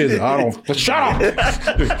 What is it? I don't. Just shut up.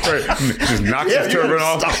 Just knock his turban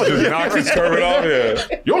off. Just knock his turban off.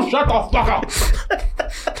 Yeah. You shut the fuck up.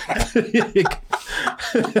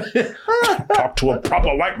 Talk to a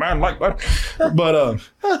proper white man like that. But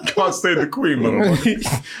God save the queen,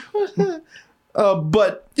 motherfucker.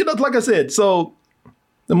 But like I said, so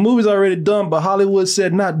the movie's already done, but Hollywood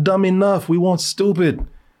said not dumb enough. We want stupid,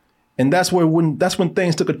 and that's when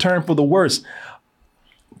things took a turn for the worse.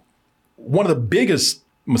 One of the biggest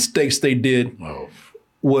mistakes they did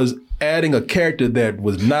was adding a character that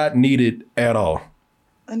was not needed at all.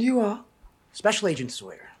 And you are? Special Agent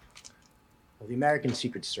Sawyer of the American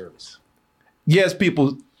Secret Service. Yes,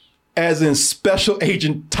 people, as in Special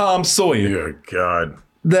Agent Tom Sawyer. Yeah, God.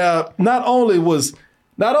 Not only was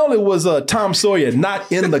Tom Sawyer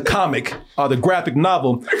not in the comic or the graphic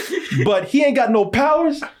novel, but he ain't got no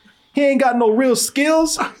powers. He ain't got no real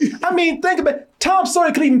skills. I mean, think about it. Tom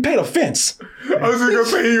Sawyer could even paint a fence. I was just gonna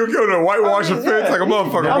say you could whitewash a fence like a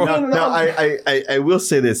motherfucker. Now, I will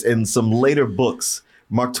say this: in some later books,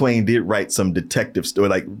 Mark Twain did write some detective story,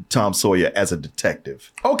 like Tom Sawyer as a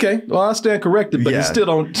detective. Okay, well, I stand corrected, but you still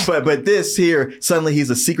don't. But this here, suddenly he's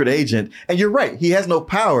a secret agent, and you're right, he has no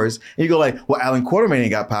powers. And you go like, well, Alan Quartermain ain't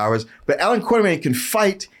got powers, but Alan Quartermain can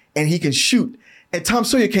fight and he can shoot. And Tom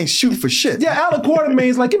Sawyer can't shoot for shit. Yeah, Alan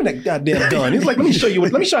Quartermain's like, give me that goddamn gun. He's like, let me show you.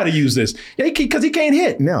 Let me try to use this. Yeah, because he can't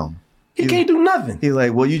hit. No. He can't do nothing. He's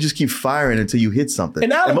like, well, you just keep firing until you hit something.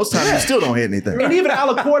 And most times you still don't hit anything. And even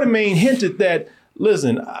Alan Quartermain hinted that,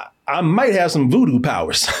 listen, I might have some voodoo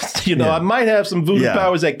powers. I might have some voodoo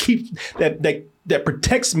powers that keep that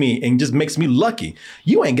protects me and just makes me lucky.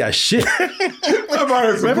 You ain't got shit. I might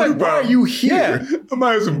have some voodoo powers. Why are you here? I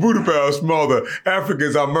might have some voodoo powers from all the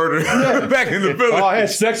Africans I murdered back in the village. Oh, I had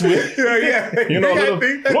sex with. Yeah. A little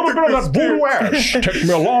bit of that voodoo ash takes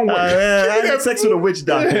me a long way. I had sex with a witch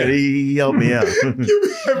doctor. He helped me out.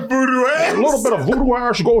 You have voodoo ash? A little bit of voodoo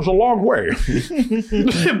ash goes a long way. Streaking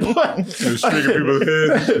people's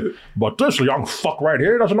heads. But this young fuck right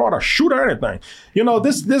here doesn't know how to shoot or anything.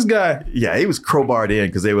 This guy. Yeah, he was crowbarred in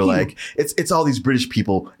because they were like, it's all these British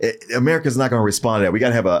people. America's not going to respond to that. We got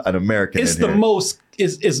to have an American. It's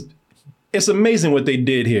it's amazing what they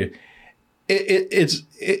did here. It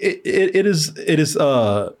is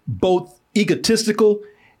both egotistical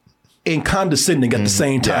and condescending at the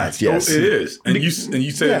same time. Yes, it is. And you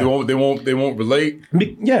said they won't relate.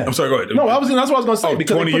 Yeah, I'm sorry. Go ahead. No, that's what I was going to say.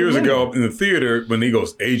 Because 20 years ago in the theater, when he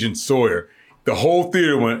goes Agent Sawyer, the whole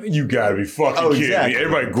theater went, you gotta be fucking kidding me.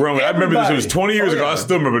 Everybody groaning. I remember this. It was 20 years ago. I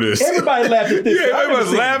still remember this. Everybody laughed at this. Yeah,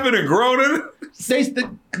 everybody's laughing and groaning. This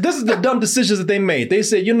is the dumb decisions that they made. They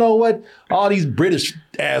said, you know what? All these British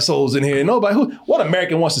assholes in here. What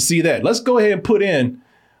American wants to see that? Let's go ahead and put in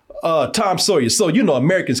Tom Sawyer. So,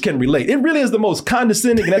 Americans can relate. It really is the most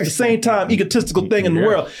condescending and at the same time egotistical thing in the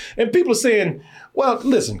world. And people are saying, well,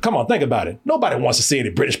 listen, come on, think about it. Nobody wants to see any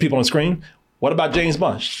British people on screen. What about James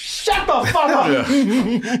Bond? Shut the fuck up.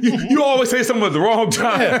 Yeah. You always say something at the wrong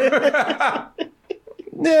time.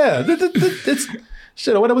 Yeah. It's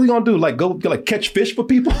shit. What was he gonna do? Like go catch fish for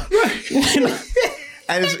people?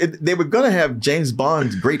 And they were gonna have James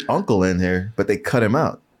Bond's great uncle in here, but they cut him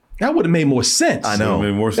out. That would have made more sense. I know.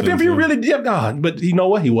 If you really did, but you know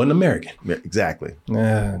what? He wasn't American. Yeah, exactly.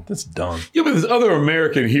 Yeah, that's dumb. Yeah, but there's other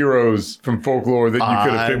American heroes from folklore that you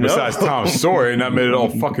could have picked besides Tom Sawyer, and that made it all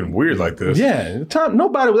fucking weird like this. Yeah,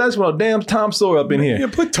 nobody was asking for a damn Tom Sawyer up in here.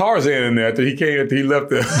 Yeah, put Tarzan in there after he left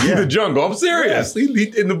the jungle. I'm serious. Yeah.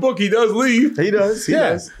 He, in the book, he does leave. He does. He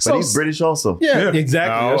does. But he's British also. Yeah,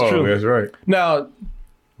 exactly. That's true. That's right. Now,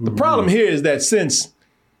 the problem here is that since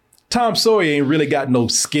Tom Sawyer ain't really got no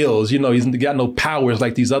skills. He's got no powers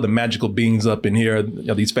like these other magical beings up in here,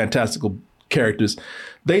 these fantastical characters.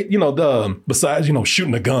 They, besides,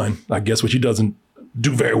 shooting a gun, I guess, which he doesn't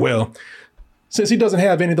do very well. since he doesn't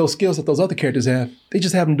have any of those skills that those other characters have, they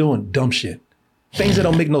just have him doing dumb shit. Things that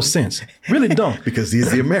don't make no sense. Really dumb. Because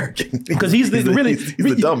he's the American. Because he's the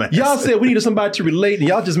dumbass. Y'all said we needed somebody to relate, and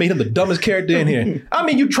y'all just made him the dumbest character in here. I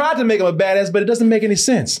mean, you tried to make him a badass, but it doesn't make any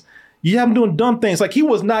sense. You have him doing dumb things. Like he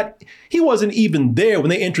wasn't even there when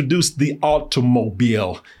they introduced the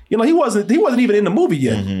automobile. You know, he wasn't even in the movie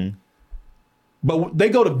yet. Mm-hmm. But they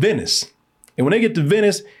go to Venice. And when they get to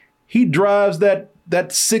Venice, he drives that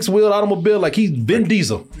 6-wheeled automobile like he's Vin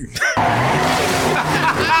Diesel.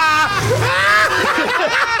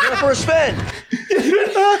 For a spin.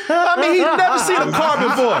 I mean, he's never seen a car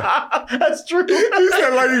before. That's true. He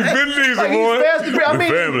said like he's Vin Diesel, like boy. He's fast and free. I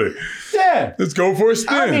mean, family. Yeah. Let's go for a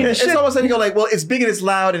spin. I mean, it's almost like you go like, well, it's big and it's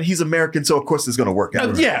loud and he's American, so of course it's going to work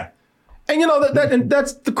out. Yeah. And you know, and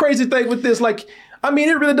that's the crazy thing with this. Like, I mean,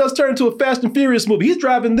 it really does turn into a Fast and Furious movie. He's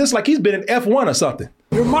driving this like he's been in F1 or something.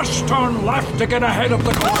 You must turn left to get ahead of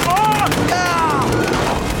the car.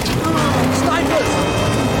 Snipers!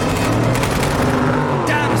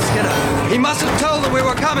 He must have told them we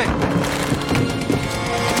were coming.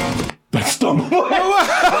 That's dumb. Boy,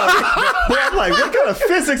 I'm like, what kind of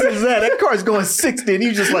physics is that? That car's going 60 and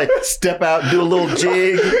you just like step out and do a little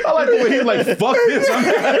jig. I like the way he's like, fuck this.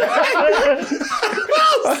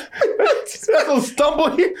 That's gonna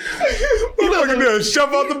stumble. He fucking did a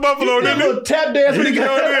shove out the buffalo, didn't he? Little tap dance when he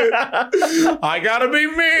got it. I gotta be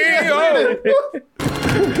me.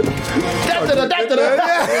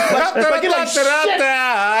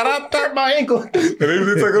 My ankle. And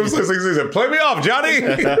it's like, play me off, Johnny.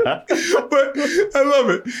 But I love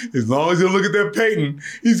it. As long as you look at that Peyton,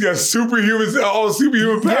 he's got superhuman powers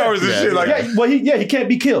and shit. Like, he can't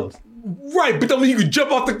be killed. Right, but don't mean you can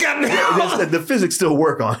jump off the goddamn. The physics still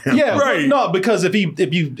work on him. Yeah, right. No, because if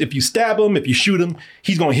you stab him, if you shoot him,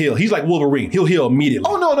 he's gonna heal. He's like Wolverine. He'll heal immediately.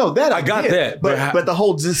 Oh no, that I got that. But the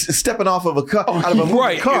whole just stepping off of a car out of a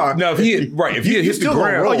moving car. Now if he had hit the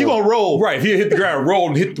ground, you gonna roll. Right, if he had hit the ground, roll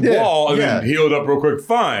and hit the wall, and then healed up real quick,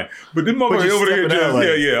 fine. But this motherfucker over there just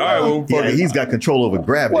all right, he's got control over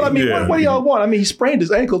gravity. Well, I mean, what do y'all want? I mean, he sprained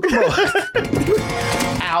his ankle. Come on.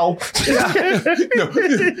 Ow. No,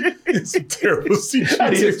 it's a terrible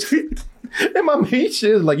CGI. And my mate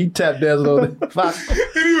shit is like he tapped dancing on it. And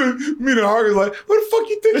even me and Harker's like, where the fuck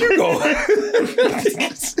you think you going?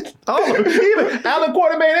 Oh, even Alan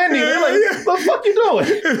Quartermain and they're like, what the fuck you doing?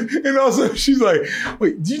 And also she's like,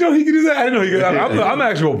 wait, do you know he can do that? I didn't know he could. I'm an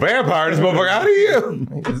actual vampire. This motherfucker out of here.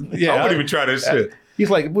 Yeah, I wouldn't even try this shit. He's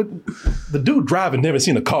like, what? The dude driving never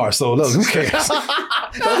seen a car, so look, who cares?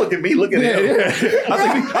 Don't look at me, look at him. Yeah.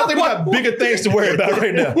 I think we got bigger things to worry about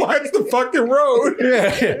right now. Watch the fucking road.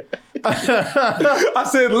 Yeah. I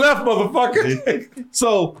said left, motherfucker.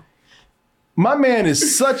 So my man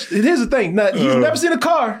is such. Here's the thing. Now, he's never seen a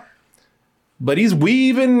car, but he's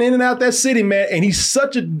weaving in and out that city, man. And he's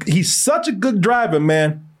such a good driver,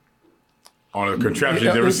 man. On a contraption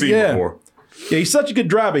you've never seen before. Yeah, he's such a good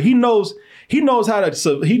driver. He knows how to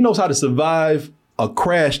survive a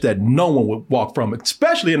crash that no one would walk from,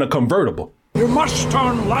 especially in a convertible. You must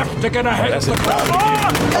turn left to get ahead of the car. I'm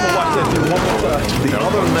gonna watch that through one more time. The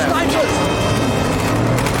other left.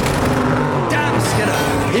 Damn, Skinner.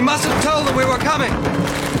 He must have told them we were coming.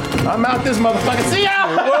 I'm out this motherfucker. See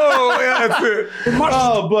ya! Whoa, yeah, that's it.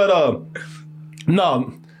 Oh, but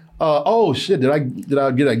no. Oh shit! Did I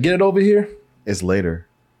get it over here? It's later.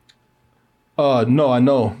 No, I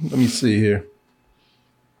know. Let me see here.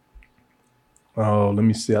 Oh, let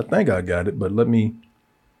me see. I think I got it, but let me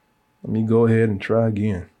go ahead and try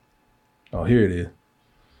again. Oh, here it is.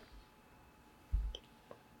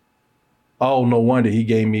 Oh, no wonder he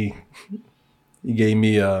gave me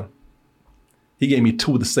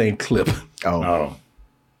two of the same clip. Oh.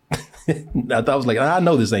 I was like, I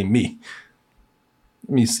know this ain't me.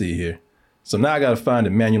 Let me see here. So now I got to find the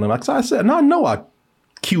manual. Like I said, now I know I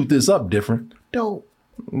queued this up different. Dope.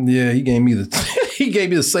 Yeah, he gave me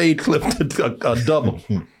the same clip, a double.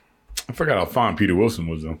 I forgot how fine Peter Wilson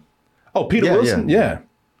was though. Oh, Peter Wilson? Yeah.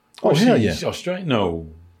 Oh, hell yeah. She Australian? No.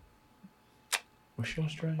 Was she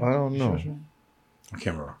Australian? I don't know. I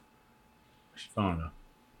can't remember. She's fine though.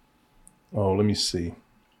 Oh, let me see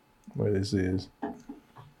where this is.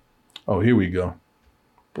 Oh, here we go.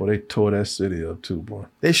 Boy, they tore that city up too, boy.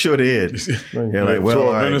 They sure did. Yeah, like, well,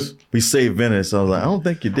 all right, we saved Venice. I was like, I don't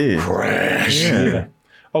think you did. Crash. Yeah.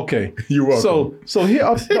 Okay. You're welcome. So here,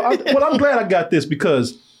 well, I'm glad I got this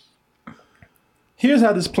because here's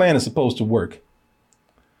how this plan is supposed to work.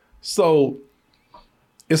 So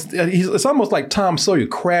it's almost like Tom Sawyer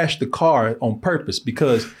crashed the car on purpose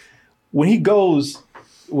because when he goes,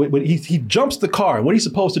 when he jumps the car, what he's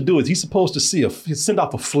supposed to do is he's supposed to send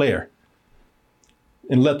off a flare.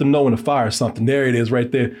 and let them know when to fire something. There it is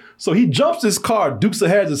right there. So he jumps his car, Dukes of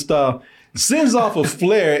Hazzard style, sends off a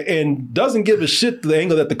flare and doesn't give a shit the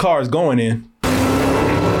angle that the car is going in.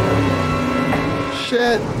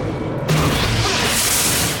 Shit.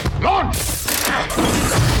 Launch!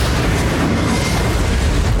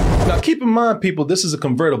 Now keep in mind, people, this is a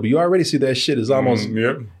convertible. You already see that shit is almost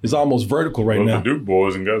is almost vertical right now. The Duke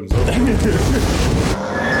boys and got themselves.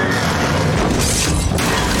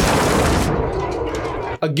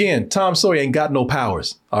 Again, Tom Sawyer ain't got no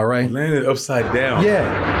powers, all right? Landed upside down.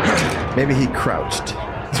 Yeah. Maybe he crouched.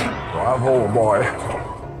 Drive home, boy.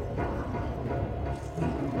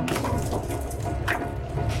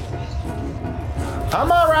 I'm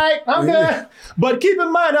all right. I'm good. But keep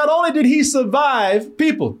in mind, not only did he survive,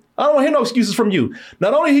 people, I don't want to hear no excuses from you.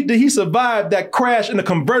 Not only did he survive that crash in a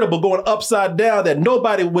convertible going upside down that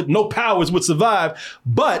nobody with no powers would survive,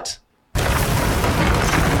 but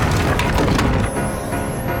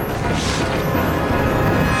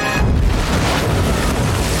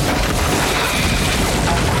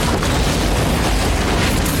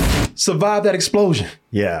survived that explosion.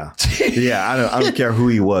 Yeah. Yeah, I don't care who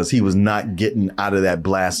he was. He was not getting out of that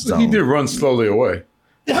blast zone. He did run slowly away.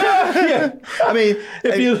 Yeah. I mean,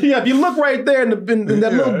 if you look right there in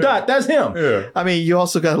that little dot, that's him. Yeah. I mean, you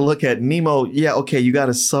also got to look at Nemo. Yeah, okay, you got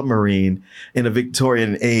a submarine in a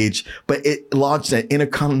Victorian age, but it launched an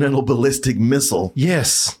intercontinental ballistic missile.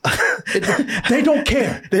 Yes. They don't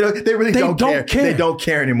care. They really don't care. They don't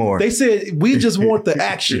care anymore. They said, we just want the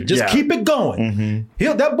action. Just keep it going.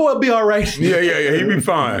 That boy will be all right. Yeah. He'll be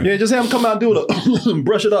fine. Yeah, just have him come out and do it.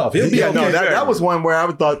 Brush it off. He'll be okay. No, that was one where I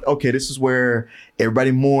thought, okay, this is where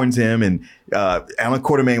everybody mourns him, and Alan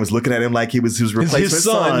Quartermain was looking at him like he was his replacement his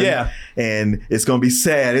son. Yeah, and it's gonna be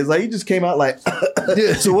sad. It's like he just came out like,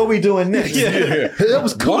 so what we doing next? That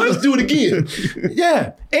was cool. Let's do it again.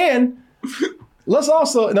 Yeah, and let's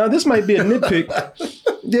also now this might be a nitpick.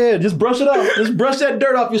 Yeah, just brush it off. Just brush that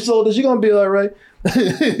dirt off your shoulders. You're gonna be all right.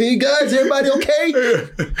 Hey guys, everybody okay?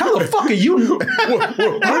 How the fuck are you?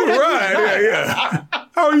 Right? Yeah.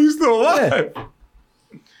 How are you still alive? Yeah.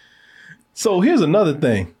 So here's another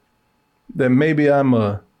thing that maybe I'm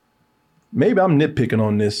nitpicking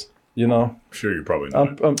on this, you know. I'm sure you're probably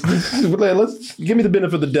not. Let's give me the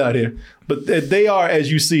benefit of the doubt here. But they are,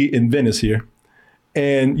 as you see, in Venice here,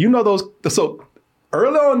 and you know those. So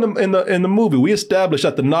early on in the movie, we established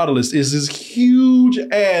that the Nautilus is this huge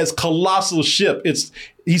ass colossal ship.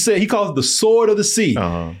 He calls it the Sword of the Sea,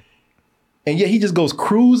 and yet he just goes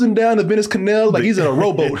cruising down the Venice Canal like he's in a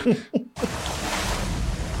rowboat.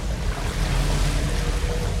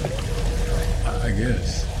 I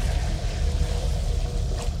guess.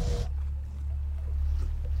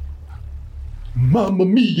 Mamma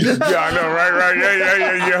mia. Yeah, I know, right.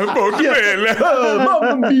 Yeah. Both men.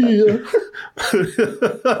 Mamma mia.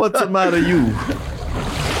 What's the matter, you?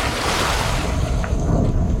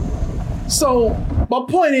 So my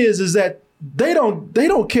point is that they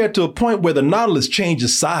don't care to a point where the Nautilus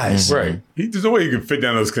changes size. Right. There's no way you can fit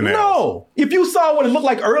down those canals. No. If you saw what it looked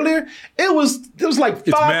like earlier, it was like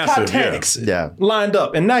five massive, Titanics lined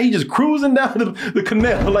up. And now he's just cruising down the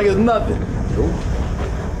canal like it's nothing.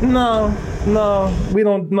 No, we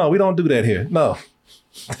don't do that here. No.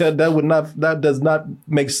 That does not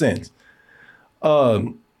make sense.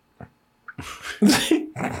 I'm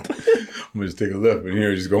gonna just take a left in here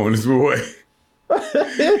and just go in this way.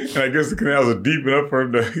 And I guess the canals are deep enough for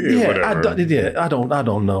him to whatever. I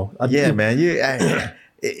don't know. Man,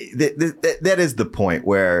 that is the point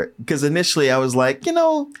where, because initially I was like,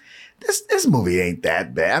 this movie ain't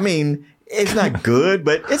that bad. I mean, it's not good,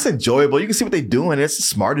 but it's enjoyable. You can see what they're doing. It's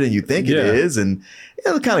smarter than you think it is, and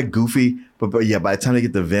it's kind of goofy. But yeah, by the time they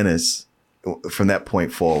get to Venice, from that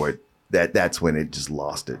point forward, that's when it just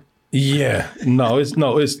lost it. Yeah,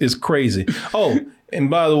 it's crazy. Oh, and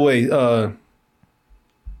by the way, I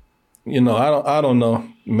don't know.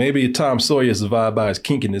 Maybe Tom Sawyer survived by his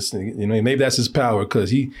kinkiness. Maybe that's his power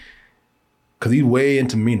because he's way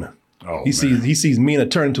into Mina. Oh, he sees Mina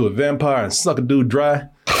turn into a vampire and suck a dude dry.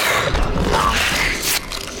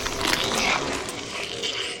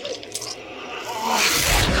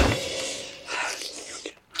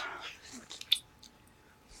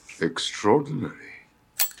 Extraordinary.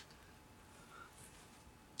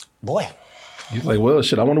 Boy. He's like, well,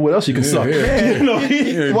 shit, I wonder what else you can suck. Watching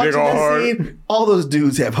that scene, all those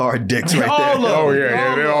dudes have hard dicks right there. Oh,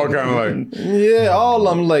 yeah, they're all kind of like... Yeah, all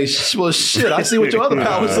of them like, well, shit, I see what your other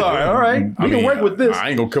powers are. All right, we can work with this. I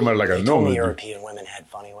ain't gonna come out like a normal. European women had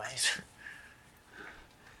funny ways.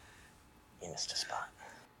 You missed a spot.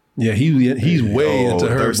 Yeah, he's way into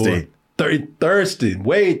her. Thirsty. Thirsty,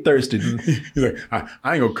 way thirsty. He's like,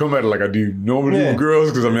 I ain't gonna come at it like I do normally do with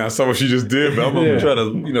girls, because I mean I saw what she just did, but I'm gonna try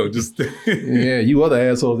to, just yeah, you other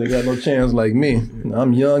assholes ain't got no chance like me.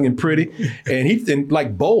 I'm young and pretty, and he's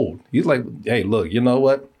like bold. He's like, hey, look, you know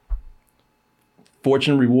what?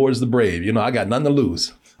 Fortune rewards the brave. I got nothing to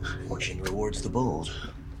lose. Fortune rewards the bold.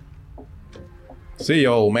 See you,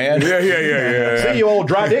 old man. Yeah. See you, old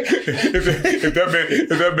dry dick. if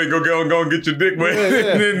that man go and get your dick wet,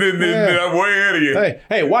 then I'm way ahead of you.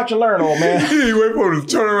 Hey, watch and learn, old man. You wait for him to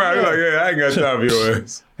turn around. He's like, I ain't got time for your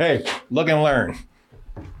ass. Hey, look and learn.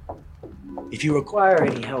 If you require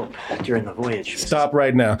any help during the voyage, stop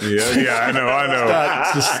right now. Yeah, I know.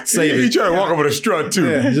 Stop, just save it. He trying to walk over the strut too.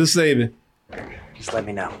 Yeah, just save it. Just let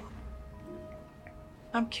me know.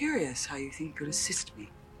 I'm curious how you think you could assist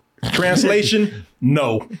me. Translation: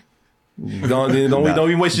 No. Don't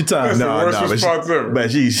even waste your time.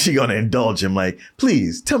 But she gonna indulge him. Like,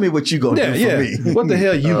 please tell me what you gonna do for me. What the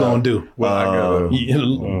hell you gonna do? Well,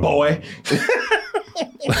 boy.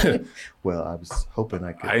 Well, I was hoping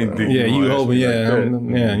I could. I didn't think. You hoping?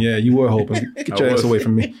 Yeah. You were hoping. Get your ass away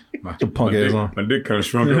from me. Get your punk ass on. My dick kind of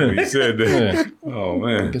shrunk up when you said that. Yeah. Oh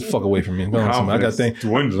man, get the fuck away from me. Go on somewhere. I got things.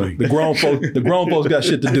 Dwindling. The grown folks got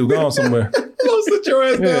shit to do. Go on somewhere. Go sit your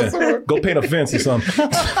ass down somewhere. Go paint a fence or something.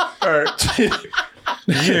 All right.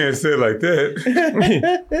 You can't say it like that.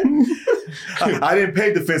 I didn't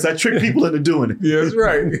paint the fence. I tricked people into doing it. Yeah, that's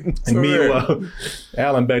right. And meanwhile,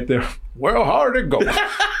 Alan back there. Well, how did it go?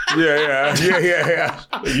 Yeah.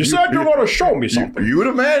 You said you want to show me something. You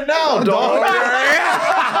the man now, dog.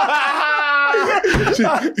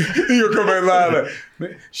 You'll come back live.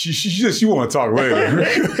 Like, she want to talk later.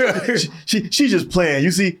 she just playing.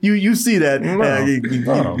 You see that?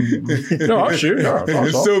 No, I'm sure.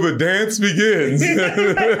 So the dance begins.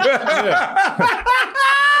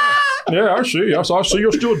 Yeah, I see. I see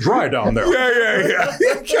you're still dry down there. Yeah.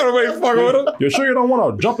 Can't wait fucking with him. You sure you don't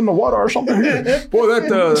want to jump in the water or something? Boy, that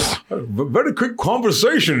very quick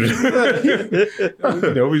conversation. You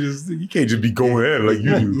can't just be going at it like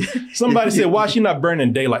you do. Somebody said, why is she not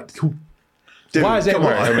burning daylight? Dude, why is that?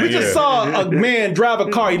 We just saw a man drive a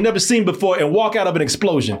car he'd never seen before and walk out of an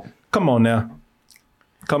explosion. Come on now.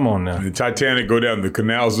 The Titanic go down the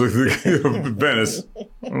canals of Venice.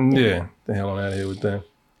 Yeah, the hell on out of here with that.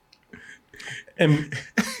 And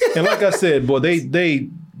like I said, boy, they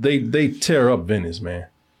tear up Venice, man.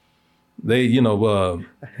 They, I love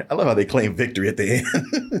how they claim victory at the end.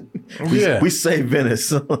 We saved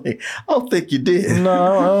Venice. I don't think you did.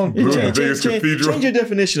 No, I don't. Change your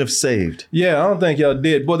definition of saved. Yeah, I don't think y'all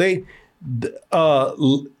did. Boy, I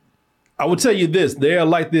will tell you this: they are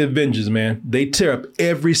like the Avengers, man. They tear up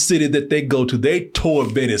every city that they go to. They tore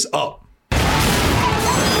Venice up.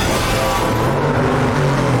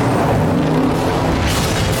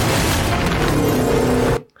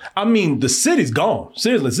 I mean, the city's gone.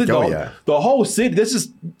 Seriously, the city's gone. Yeah. The whole city. There's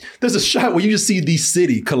a shot where you just see the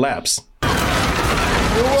city collapse. You're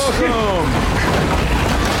welcome.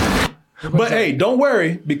 But hey, don't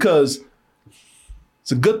worry, because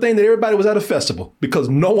it's a good thing that everybody was at a festival, because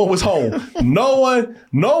no one was home. No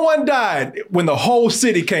one died when the whole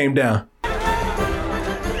city came down.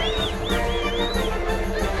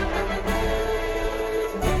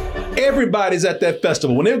 Everybody's at that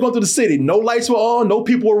festival. When they were going through the city, no lights were on, no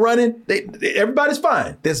people were running. Everybody's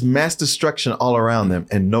fine. There's mass destruction all around them,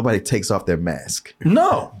 and nobody takes off their mask.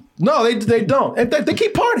 No, they don't. And they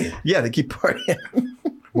keep partying. Yeah, they keep partying.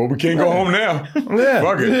 Well, we can't go home now. Yeah.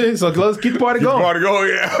 Fuck it. So let's keep the party going. Keep the party going,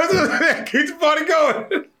 yeah. Keep the party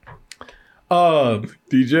going.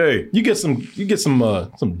 DJ. You get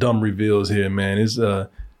some dumb reveals here, man. It's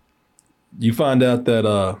you find out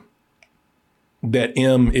that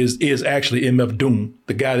M is actually MF Doom,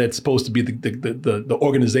 the guy that's supposed to be the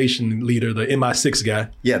organization leader, the MI6 guy.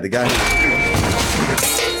 Yeah, the guy.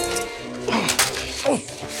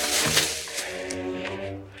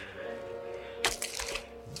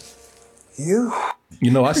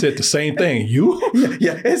 I said the same thing. You?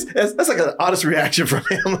 Yeah, that's like an honest reaction from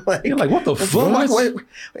him. You're like, what the fuck?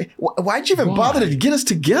 Why'd you even bother to get us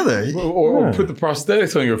together? Or put the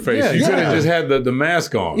prosthetics on your face. You could have just had the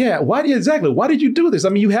mask on. Yeah, why did you do this? I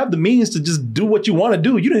mean, you have the means to just do what you want to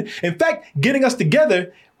do. You didn't. In fact, getting us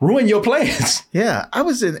together ruined your plans. Yeah, I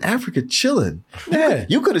was in Africa chilling. Yeah,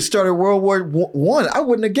 you could have started World War I. I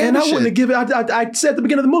wouldn't have given. And I wouldn't have given. I said at the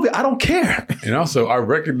beginning of the movie, I don't care. And also, I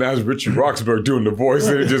recognized Richard Roxburgh doing the voice,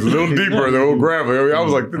 and it's just a little deeper, the old gravel. I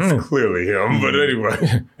was like, this is clearly him. But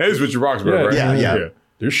anyway, it's Richard Roxburgh, right? Yeah.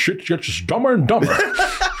 This shit gets just dumber and dumber.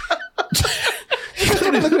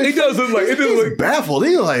 He does look like baffled.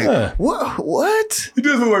 He's like, what? He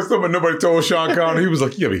doesn't look like something nobody told Sean Connery. He was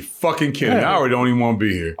like, you gotta be fucking kidding. I already don't even want to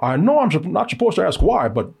be here. I know I'm not supposed to ask why,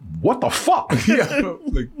 but what the fuck? Yeah,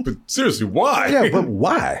 but seriously, why? Yeah, but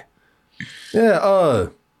why? Yeah,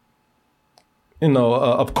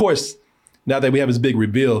 of course, now that we have this big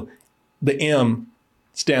reveal, the M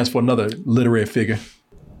stands for another literary figure.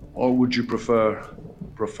 Or would you prefer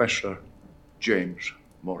Professor James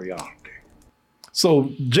Moriarty?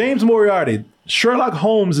 So James Moriarty, Sherlock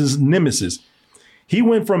Holmes' nemesis. He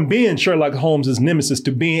went from being Sherlock Holmes' nemesis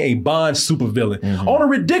to being a Bond supervillain on a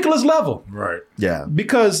ridiculous level. Right. Yeah.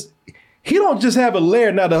 Because he don't just have a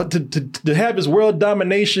lair now to have his world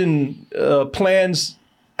domination plans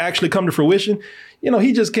actually come to fruition.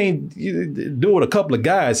 He just can't do it with a couple of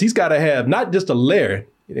guys. He's got to have not just a lair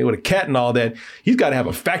with a cat and all that. He's got to have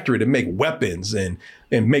a factory to make weapons and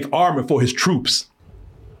make armor for his troops.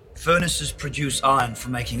 Furnaces produce iron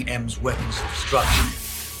for making M's weapons of destruction.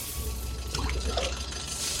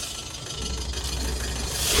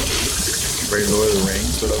 Great Lord of the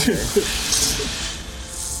Rings, but okay.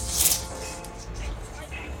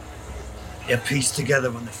 They're pieced together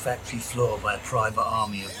on the factory floor by a private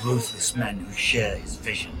army of ruthless men who share his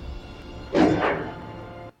vision. And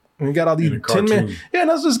you got all these 10 men. Yeah,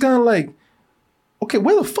 and I was just kind of like, okay,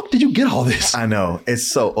 where the fuck did you get all this? I know. It's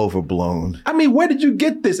so overblown. I mean, where did you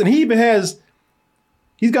get this? And he even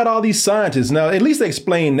he's got all these scientists. Now, at least they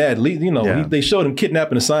explain that. At least, they showed him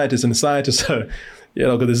kidnapping the scientists, and the scientists are,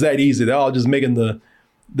 because it's that easy. They're all just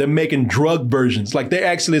they're making drug versions. Like they're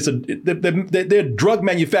actually, they're drug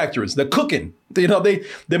manufacturers. They're cooking.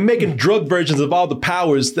 They're making drug versions of all the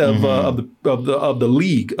powers of the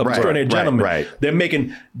League of Extraordinary Gentlemen. Right. They're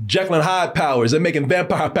making Jekyll and Hyde powers. They're making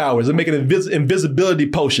vampire powers. They're making invisibility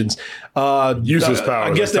potions. Useless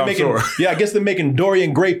powers. I guess they're making. I guess they're making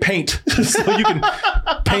Dorian Gray paint, so you can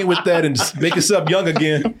paint with that and just make yourself young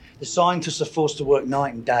again. The scientists are forced to work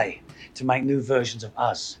night and day to make new versions of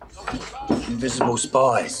us. Invisible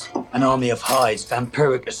spies, an army of hides,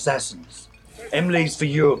 vampiric assassins. M leaves for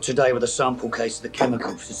Europe today with a sample case of the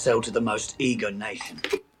chemicals to sell to the most eager nation.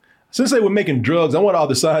 Since they were making drugs, I want all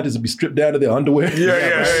the scientists to be stripped down to their underwear.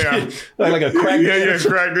 Yeah. like a crack man. Yeah,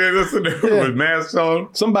 crack man. Listen, with masks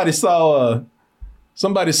on. Somebody saw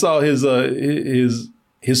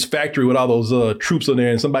his factory with all those troops on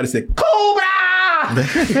there, and somebody said, Cobra!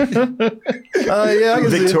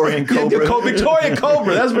 Victorian Cobra. Victorian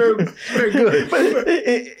Cobra. That's very, very good. But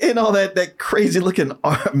in all that crazy looking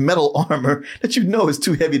metal armor that is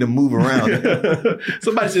too heavy to move around.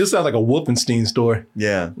 Somebody said this sounds like a Wolfenstein story.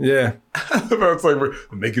 Yeah. It's like we're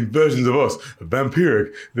making versions of us. The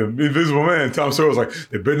vampiric, the invisible man. Tom Sawyer was like,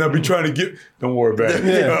 they better not be trying to get. Don't worry about it.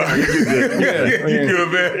 You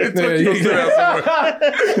good, man. Go sit down somewhere.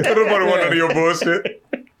 Nobody want none of your bullshit.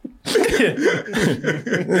 Mush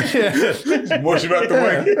him out the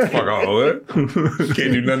way. Fuck all that.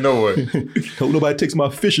 Can't do nothing no way. Hope nobody takes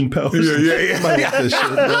my fishing powers. Yeah. Nobody want this shit,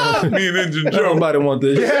 bro. Me and Injun Joe. Nobody want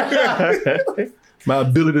this. My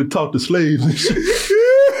ability to talk to slaves and shit.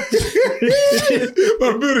 My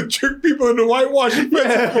ability to trick people into whitewashing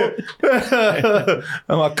festival.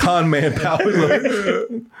 My con man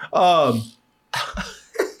powers.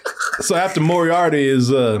 So after Moriarty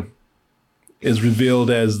is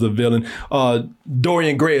revealed as the villain,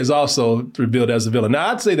 Dorian Gray is also revealed as the villain.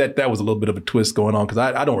 Now, I'd say that was a little bit of a twist going on because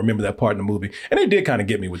I don't remember that part in the movie. And they did kind of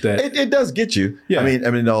get me with that. It does get you. Yeah.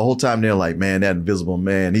 I mean, the whole time they're like, man, that invisible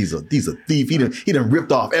man, he's a thief. He done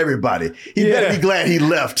ripped off everybody. He better be glad he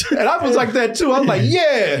left. And I was like that too. I was like,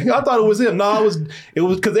 yeah. I thought it was him. No, it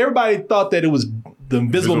was because everybody thought that it was the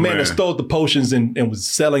invisible man that stole the potions and was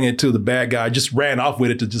selling it to the bad guy, just ran off with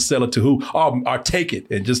it to just sell it to who? Or take it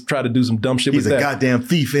and just try to do some dumb shit with that. He's a goddamn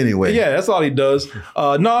thief anyway. Yeah, that's all he does.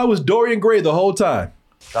 No, it was Dorian Gray the whole time.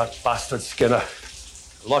 That bastard Skinner.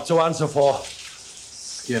 Lot to answer for.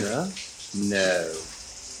 Skinner? No.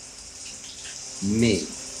 Me.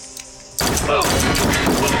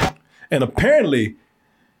 And apparently,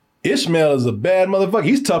 Ishmael is a bad motherfucker.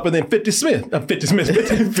 He's tougher than 50 Smith. 50 Smith.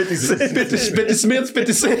 50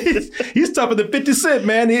 Smith. He's tougher than 50 Cent,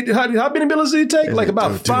 man. How many bullets did he take? Like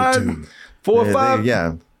about 4 or 5?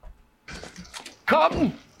 Yeah.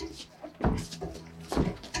 Come.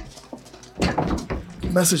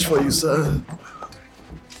 Message for you, sir.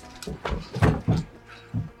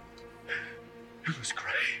 It was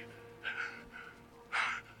Gray.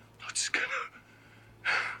 Not Skinner.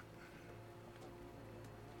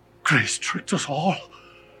 Gray's tricked us all.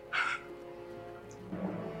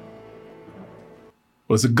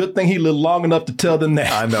 Well, it's a good thing he lived long enough to tell them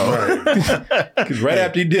that. I know. Because right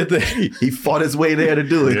after he did that, he fought his way there to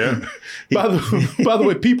do it. Yeah. By the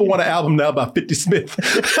way, people want an album now by 50 Smith.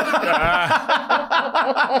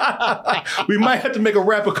 We might have to make a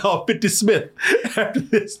rapper called 50 Smith after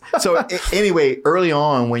this. So anyway, early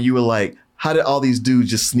on when you were like, how did all these dudes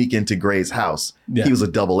just sneak into Gray's house? Yeah. He was a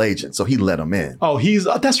double agent, so he let them in. Oh,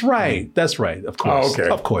 that's right. That's right. Of course. Oh, okay.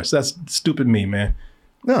 Of course. That's stupid me, man.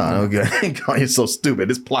 No, I ain't calling you so stupid.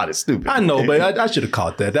 This plot is stupid. I know, but I should have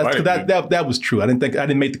caught that. That was true. I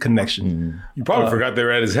didn't make the connection. You probably forgot they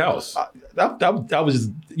were at his house. I was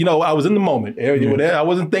just, I was in the moment. I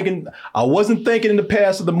wasn't thinking in the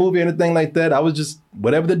past of the movie or anything like that. I was just,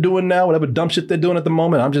 whatever they're doing now, whatever dumb shit they're doing at the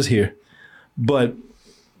moment, I'm just here. But,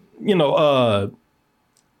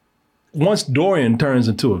 once Dorian turns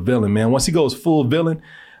into a villain, man, once he goes full villain,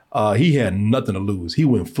 he had nothing to lose. He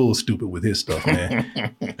went full stupid with his stuff,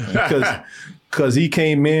 man. Because he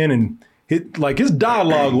came in and his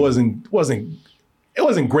dialogue wasn't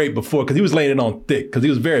great before because he was laying it on thick because he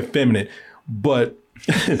was very effeminate. But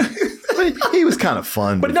he was kind of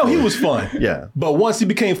fun. But no, he was fun. Yeah. But once he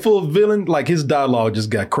became full villain, his dialogue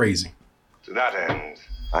just got crazy. To that end,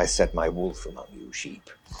 I set my wolf among you sheep.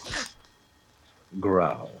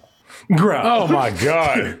 Growl. Oh my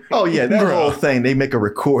God. Oh yeah, that whole thing, they make a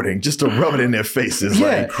recording just to rub it in their faces.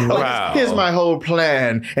 Yeah. Here's my whole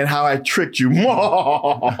plan and how I tricked you.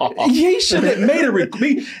 He should have made a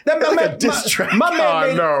recording. A diss track.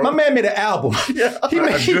 My man made an album. Yeah. He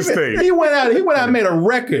went out and made a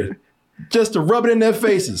record just to rub it in their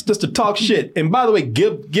faces, just to talk shit. And by the way,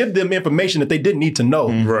 give them information that they didn't need to know.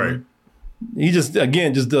 Right. He just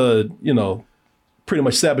pretty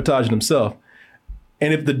much sabotaging himself.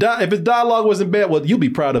 And if his dialogue wasn't bad, well, you'll be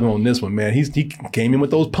proud of him on this one, man. He came in with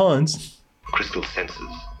those puns. Crystal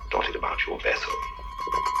sensors dotted about your vessel.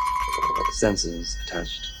 Sensors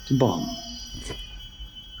attached to bomb.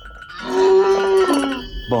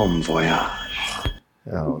 Bomb voyage.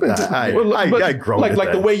 Oh, I grown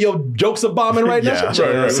like the way your jokes are bombing right now. Right.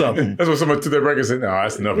 That's what someone to their record said. No,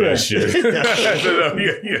 that's enough of that shit.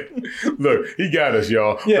 Look, he got us,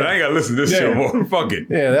 y'all. Yeah. But I ain't got to listen to this shit more. Fuck it.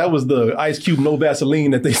 Yeah, that was the Ice Cube No Vaseline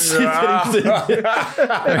that they said.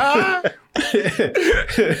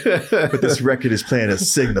 But this record is playing a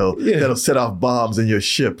signal that'll set off bombs in your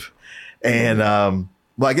ship. And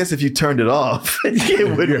well, I guess if you turned it off,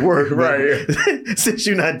 it wouldn't work. Right. Since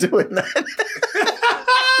you're not doing that.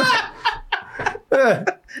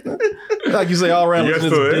 Like you say, all around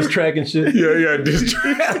listening to diss track and shit. Yeah, diss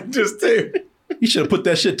track. Just tape. You should have put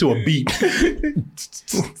that shit to a beat.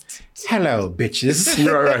 Hello, bitches.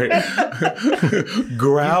 Right.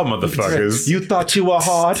 Growl, motherfuckers. You thought you were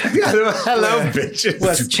hard? Hello, bitches.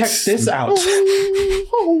 Let's check this out.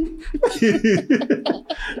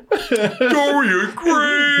 Dorian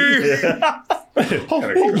Gray.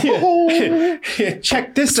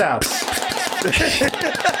 Check this out.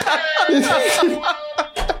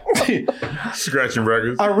 Scratching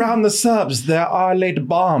records. Around the subs, there are laid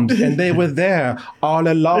bombs, and they were there all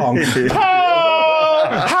along.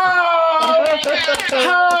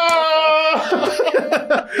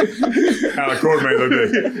 Alan Quartermain looked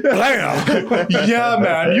at yeah,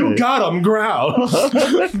 man, you got him. Growl.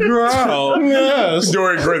 Growl. Yes.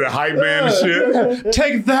 Dorian Gray, the hype man and shit.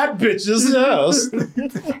 Take that, bitches. Yes.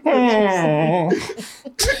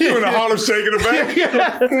 Doing a Harlem Shake in the back.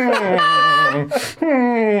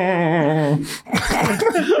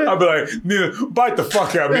 I'll be like, Nina, bite the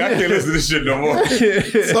fuck out of me. I can't listen to this shit no more.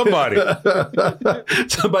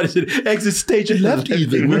 Somebody said, exit stage and left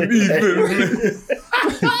even.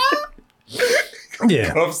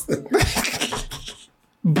 Yeah.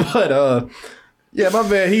 But yeah, my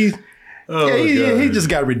man, he just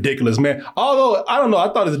got ridiculous, man. Although I don't know,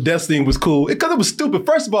 I thought his death scene was cool because it was stupid.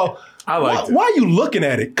 First of all, I liked it. Why are you looking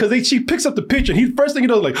at it? Because she picks up the picture and first thing you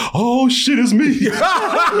know, like, oh shit, it's me.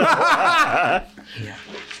 Yeah.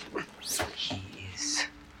 He is.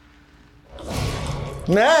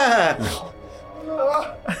 Nah.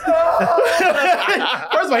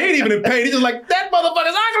 First of all, he ain't even in pain. He's just like, that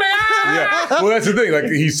motherfucker's ugly. Yeah. Well, that's the thing. Like,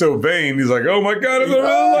 he's so vain. He's like, oh my God, it's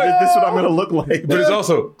this is what I'm going to look like. But it's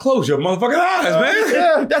also, close your motherfucking eyes, man.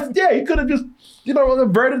 He could have just,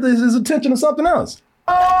 averted his attention to something else.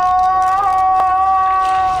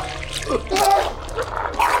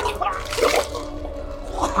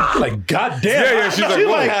 Like, goddamn. Yeah, she's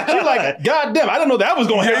like, goddamn, I didn't know that was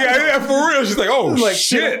going to happen. Yeah, for real. She's like, oh,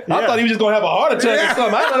 shit. I thought he was just going to have a heart attack or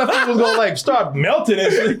something. I thought that thing was going to, start melting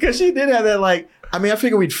and shit. Because she did have that, I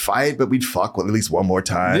figured we'd fight, but we'd fuck at least one more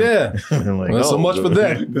time. Yeah. So much for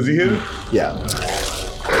that. Does he hit him? Yeah.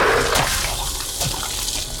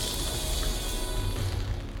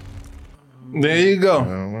 There you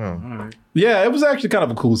go. Yeah, it was actually kind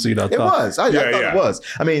of a cool scene. I thought It was. I thought it was.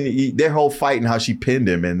 I mean, their whole fight and how she pinned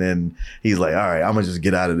him, and then he's like, "All right, I'm gonna just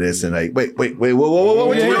get out of this." And like, wait, whoa,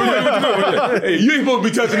 what you doing? Hey, you ain't supposed to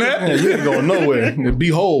be touching that. Yeah, you ain't going nowhere.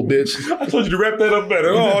 Behold, bitch. I told you to wrap that up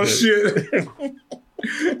better. Oh shit.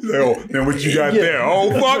 Oh, then what you got there?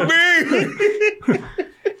 Oh, fuck me.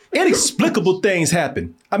 Inexplicable things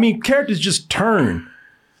happen. I mean, characters just turn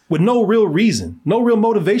with no real reason, no real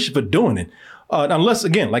motivation for doing it. Unless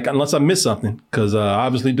I miss something, because I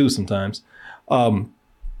obviously do sometimes.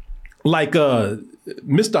 Like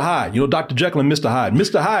Mr. Hyde, Dr. Jekyll and Mr. Hyde.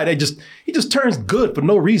 Mr. Hyde, he just turns good for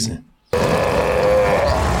no reason. Bravo,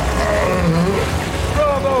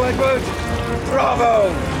 Edward!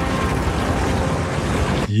 Bravo!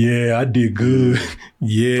 Yeah, I did good.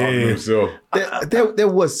 Yeah. There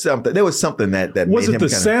was something. There was something that was made it the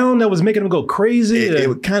sound that was making him go crazy?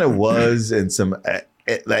 It kind of was, and some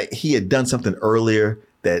like he had done something earlier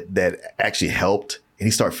that actually helped, and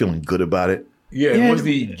he started feeling good about it. Yeah, was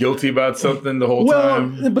he guilty about something the whole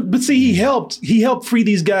time? But see, he helped free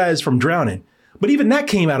these guys from drowning. But even that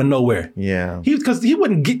came out of nowhere. Yeah, because he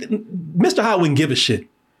wouldn't Mr. Hyde wouldn't give a shit.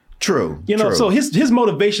 True. True. So his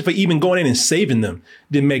motivation for even going in and saving them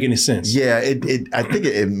didn't make any sense. Yeah, I think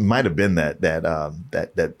it might have been that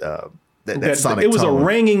sonic it was tone. a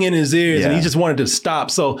ringing in his ears, and he just wanted to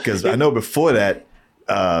stop. So because I know before that,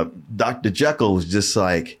 Dr. Jekyll was just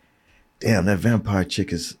like, damn, that vampire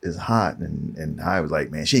chick is hot. And I was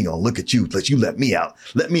like, man, she ain't gonna look at you. You let me out.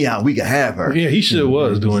 Let me out. We can have her. Yeah, he sure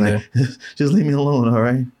was doing that. Just leave me alone, all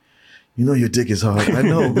right? You know your dick is hard. I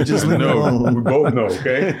know, but just leave me alone. We both know,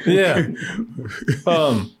 okay? Yeah.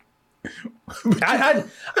 I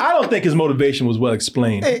don't think his motivation was well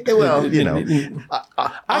explained.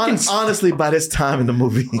 Honestly, by this time in the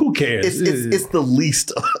movie, who cares? It's the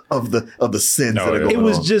least of the sins that are going on. It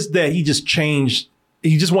was just that he just changed.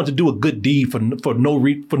 He just wanted to do a good deed for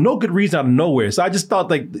no good reason out of nowhere. So I just thought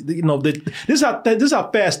that this is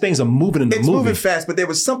how fast things are moving in the movie. It's moving fast, but there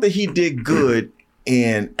was something he did good,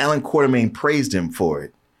 and Alan Quartermain praised him for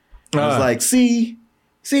it. He was like, see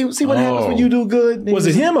what happens when you do good. Was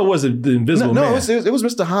it him or was it the Invisible Man? No, it was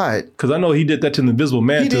Mr. Hyde. Because I know he did that to the Invisible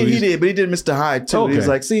Man too. He did, but he did Mr. Hyde too. Okay. He was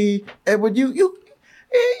like, see, Edward, you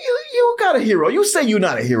got a hero. You say you're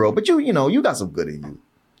not a hero, but you got some good in you.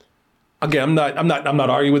 Again, I'm not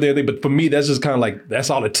arguing with anything, but for me, that's just kind of like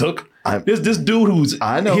that's all it took. This dude who's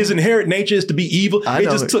his inherent nature is to be evil. It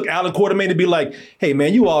just took Alan Quartermain to be like, hey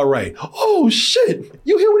man, you all right? Oh shit,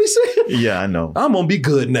 you hear what he said? Yeah, I know. I'm gonna be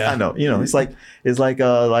good now. I know. It's like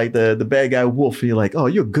the bad guy Wolf. You're like, oh,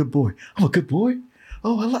 you're a good boy. I'm a good boy.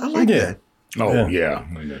 Oh, I like that. Oh yeah.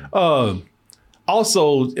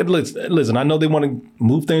 Also, listen. I know they want to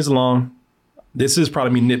move things along. This is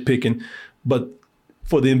probably me nitpicking, but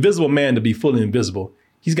for the Invisible Man to be fully invisible,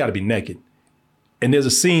 he's got to be naked. And there's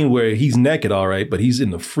a scene where he's naked, all right, but he's in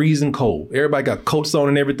the freezing cold. Everybody got coats on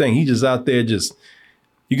and everything. He just out there you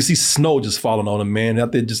can see snow just falling on him, man,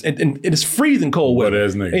 out there and it's freezing cold weather.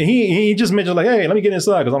 And he just mentioned like, hey, let me get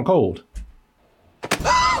inside because I'm cold.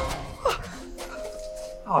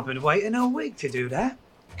 I've been waiting all week to do that.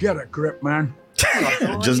 Get a grip, man.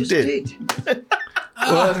 Just did.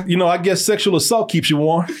 Well, I guess sexual assault keeps you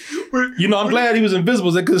warm. I'm glad he was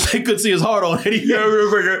invisible because they couldn't see his heart on it. Yeah, it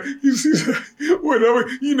was like whatever.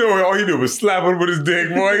 All he did was slap him with his dick,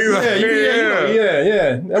 boy. He's like,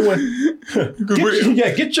 yeah. That one.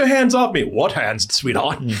 Get your hands off me. What hands,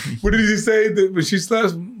 sweetheart? What did he say? When she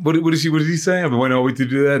slaps, what did he say? I've been waiting all week to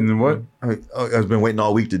do that, and then what? I've been waiting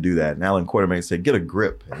all week to do that. And Alan Quartermain said, "Get a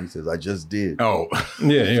grip," and he says, "I just did." Oh,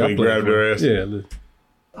 yeah. So he grabbed her ass. Yeah.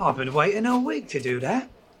 I've been waiting all week to do that.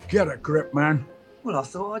 Get a grip, man. Well, I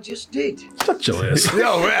thought I just did. Shut your ass.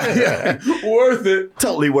 No, man. Yeah. Worth it.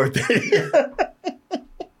 Totally worth it.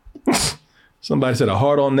 Somebody said a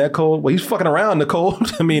heart on that cold. Well, he's fucking around the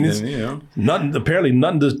cold. I mean, it's nothing. Apparently,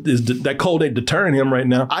 nothing is that cold ain't deterring him right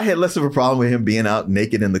now. I had less of a problem with him being out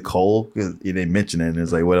naked in the cold because he didn't mention it. And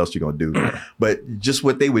it's like, what else you gonna do? But just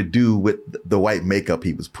what they would do with the white makeup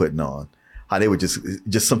he was putting on, how they would just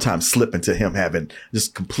sometimes slip into him having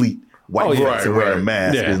just complete white face and wearing a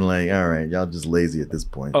mask. Yeah. And like, all right, y'all just lazy at this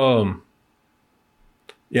point.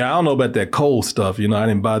 Yeah, I don't know about that cold stuff. I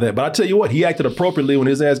didn't buy that. But I tell you what, he acted appropriately when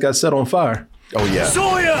his ass got set on fire. Oh yeah.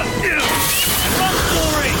 Sawyer! Run for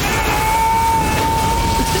it!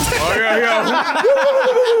 Oh yeah.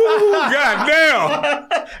 God damn!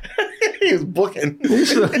 He was booking. He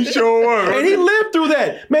sure was. And he lived through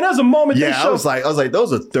that. Man, that was a moment. Yeah, I was like,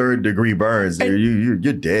 those are 3rd degree burns. You're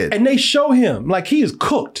dead. And they show him like he is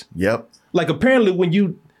cooked. Yep. Like apparently when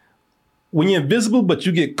you're invisible but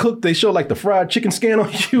you get cooked, they show like the fried chicken skin on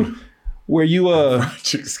you. where you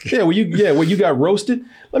where you got roasted.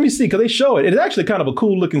 Let me see, because they show it. It's actually kind of a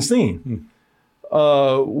cool looking scene.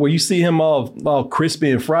 Where you see him all crispy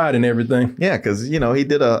and fried and everything. Yeah, because he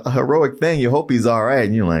did a heroic thing. You hope he's all right,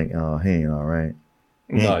 and you're like, oh, he ain't all right.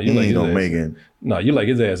 No, you like he don't make it. No, you like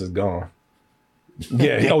his ass is gone.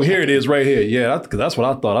 Yeah. Oh, here it is, right here. Yeah, because that's what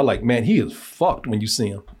I thought. I like, man, he is fucked when you see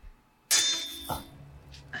him.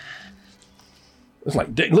 It's like,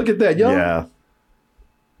 look at that, yo. Yeah.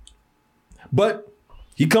 But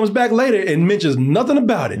he comes back later and mentions nothing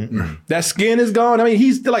about it. That skin is gone. I mean,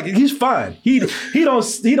 he's fine. He don't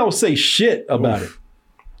say shit about it.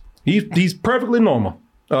 He's perfectly normal.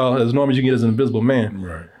 As normal as you get as an Invisible Man.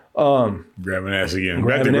 Right. Grabbing ass again.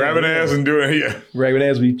 Grabbing ass and doing grabbing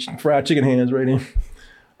ass with fried chicken hands right in.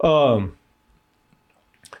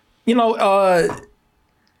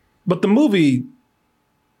 But the movie,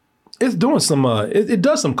 it's doing some it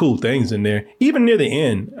does some cool things in there, even near the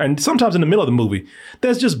end, and sometimes in the middle of the movie.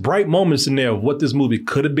 There's just bright moments in there of what this movie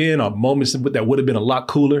could have been, or moments that would have been a lot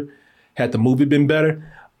cooler had the movie been better.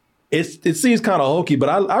 It seems kind of hokey, but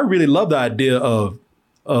I really love the idea of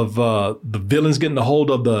the villains getting a hold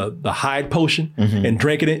of the hide potion and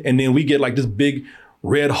drinking it, and then we get like this big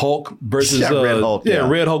Red Hulk versus Red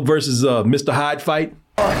Hulk versus Mr. Hyde fight.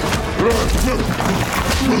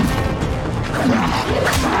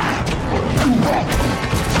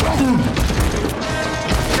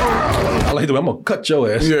 I like the way I'm gonna cut your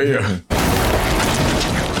ass. Yeah.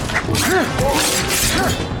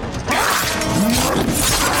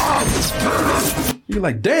 You're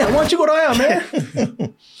like, damn, why don't you go down, man?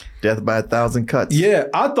 Death by 1,000 cuts. Yeah,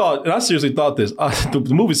 I seriously thought this.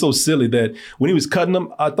 The movie's so silly that when he was cutting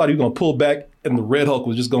them, I thought he was gonna pull back and the Red Hulk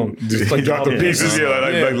was just gonna like drop the pieces,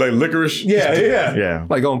 like licorice. Yeah.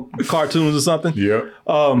 Like on cartoons or something. Yeah.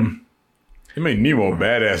 He made Nemo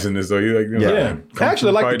badass in this though. I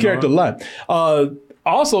actually like the character a lot.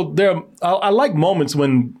 Also, I like moments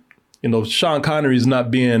when Sean Connery is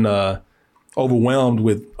not being overwhelmed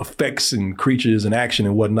with effects and creatures and action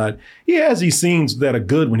and whatnot. He has these scenes that are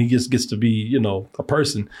good when he gets to be a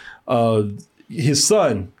person. His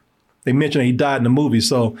son, they mentioned he died in the movie,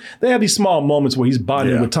 so they have these small moments where he's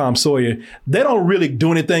bonding with Tom Sawyer. They don't really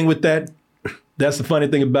do anything with that. That's the funny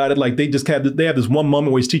thing about it. Like they have this one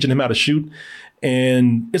moment where he's teaching him how to shoot,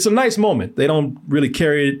 and it's a nice moment. They don't really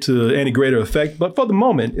carry it to any greater effect, but for the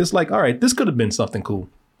moment, it's like, all right, this could have been something cool.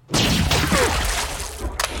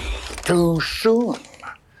 Too soon.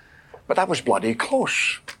 But that was bloody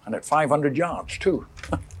close, and at 500 yards too.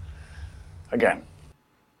 Again.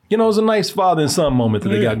 It's a nice father and son moment that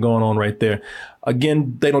they got going on right there.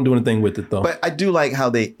 Again, they don't do anything with it though. But I do like how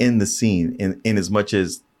they end the scene in as much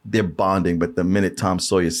as they're bonding, but the minute Tom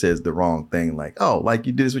Sawyer says the wrong thing, like, oh, like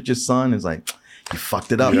you did this with your son, it's like, you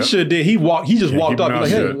fucked it up. He sure did. He just walked off. Like,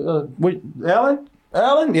 hey, wait, Alan?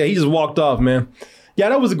 Yeah, he just walked off, man. Yeah,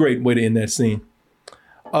 that was a great way to end that scene.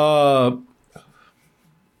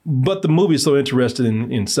 But the movie is so interested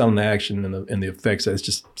in selling the action and the effects that it's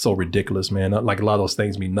just so ridiculous, man. Like a lot of those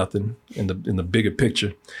things mean nothing in the bigger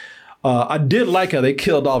picture. I did like how they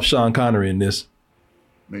killed off Sean Connery in this.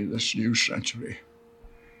 May this new century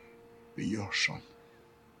be your son,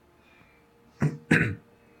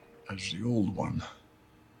 as the old one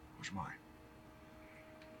was mine.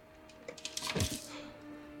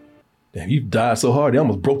 Damn, you died so hard, they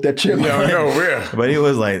almost broke that chair. But he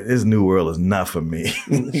was like, this new world is not for me.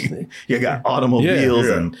 You got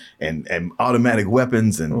automobiles and automatic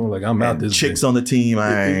weapons and, I'm out this chicks on the team.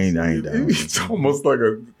 I ain't done. It's almost like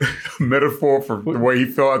a metaphor for the way he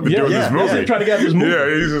felt after doing this movie. Yeah, trying to get out this movie.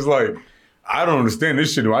 Yeah, he's just like, I don't understand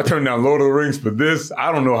this shit. I turned down Lord of the Rings for this.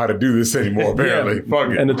 I don't know how to do this anymore, apparently. Fuck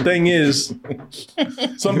it. And the thing is,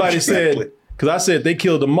 somebody said, because I said they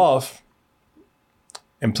killed him off,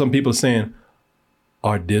 and some people are saying,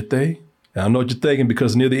 or did they? And I know what you're thinking,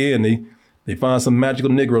 because near the end, they find some magical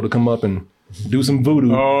Negro to come up and do some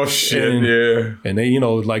voodoo. Oh, shit, yeah. And they,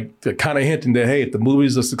 like, they're kind of hinting that, hey, if the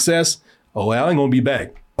movie's a success, I ain't going to be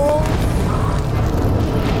back.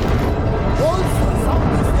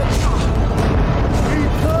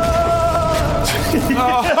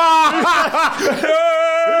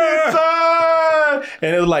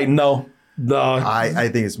 And it was like, no. I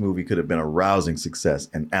think this movie could have been a rousing success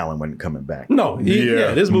and Alan wasn't coming back. No,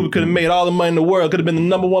 this movie could have made all the money in the world. Could have been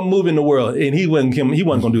the #1 movie in the world, and he wasn't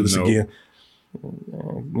going to do this again.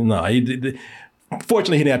 No,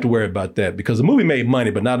 fortunately, he didn't have to worry about that because the movie made money,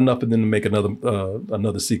 but not enough for them to make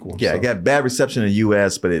another sequel. Yeah, it got bad reception in the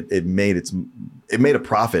U.S., but it made a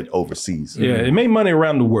profit overseas. Yeah, it made money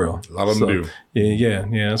around the world. A lot of them do.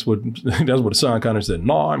 Yeah. That's what Sean Connery said.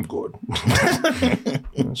 No, I'm good.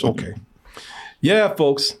 It's okay. Yeah,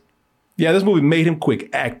 folks. Yeah, this movie made him quick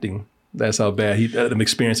acting. That's how bad the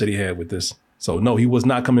experience that he had with this. So no, he was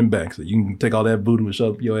not coming back. So you can take all that voodoo and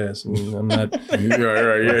shove up your ass. I'm not. Find a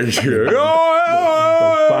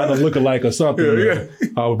lookalike or something.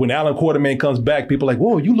 When Alan Quartermain comes back, people are like,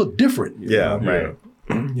 "Whoa, you look different." Right.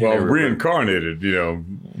 Well, reincarnated,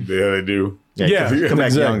 they do. Come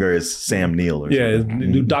back younger as Sam Neill or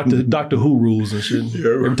something. Do Doctor Who rules and shit.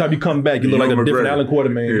 Every time you come back, you look like a different Alan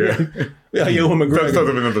Quartermain. Ewan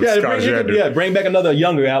McGregor. Bring back another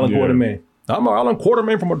younger Alan Quartermain. I'm Alan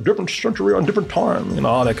Quartermain from a different century, a different time,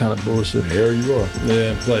 all that kind of bullshit. There you are.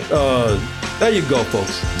 Yeah, but there you go,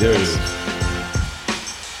 folks. There it is.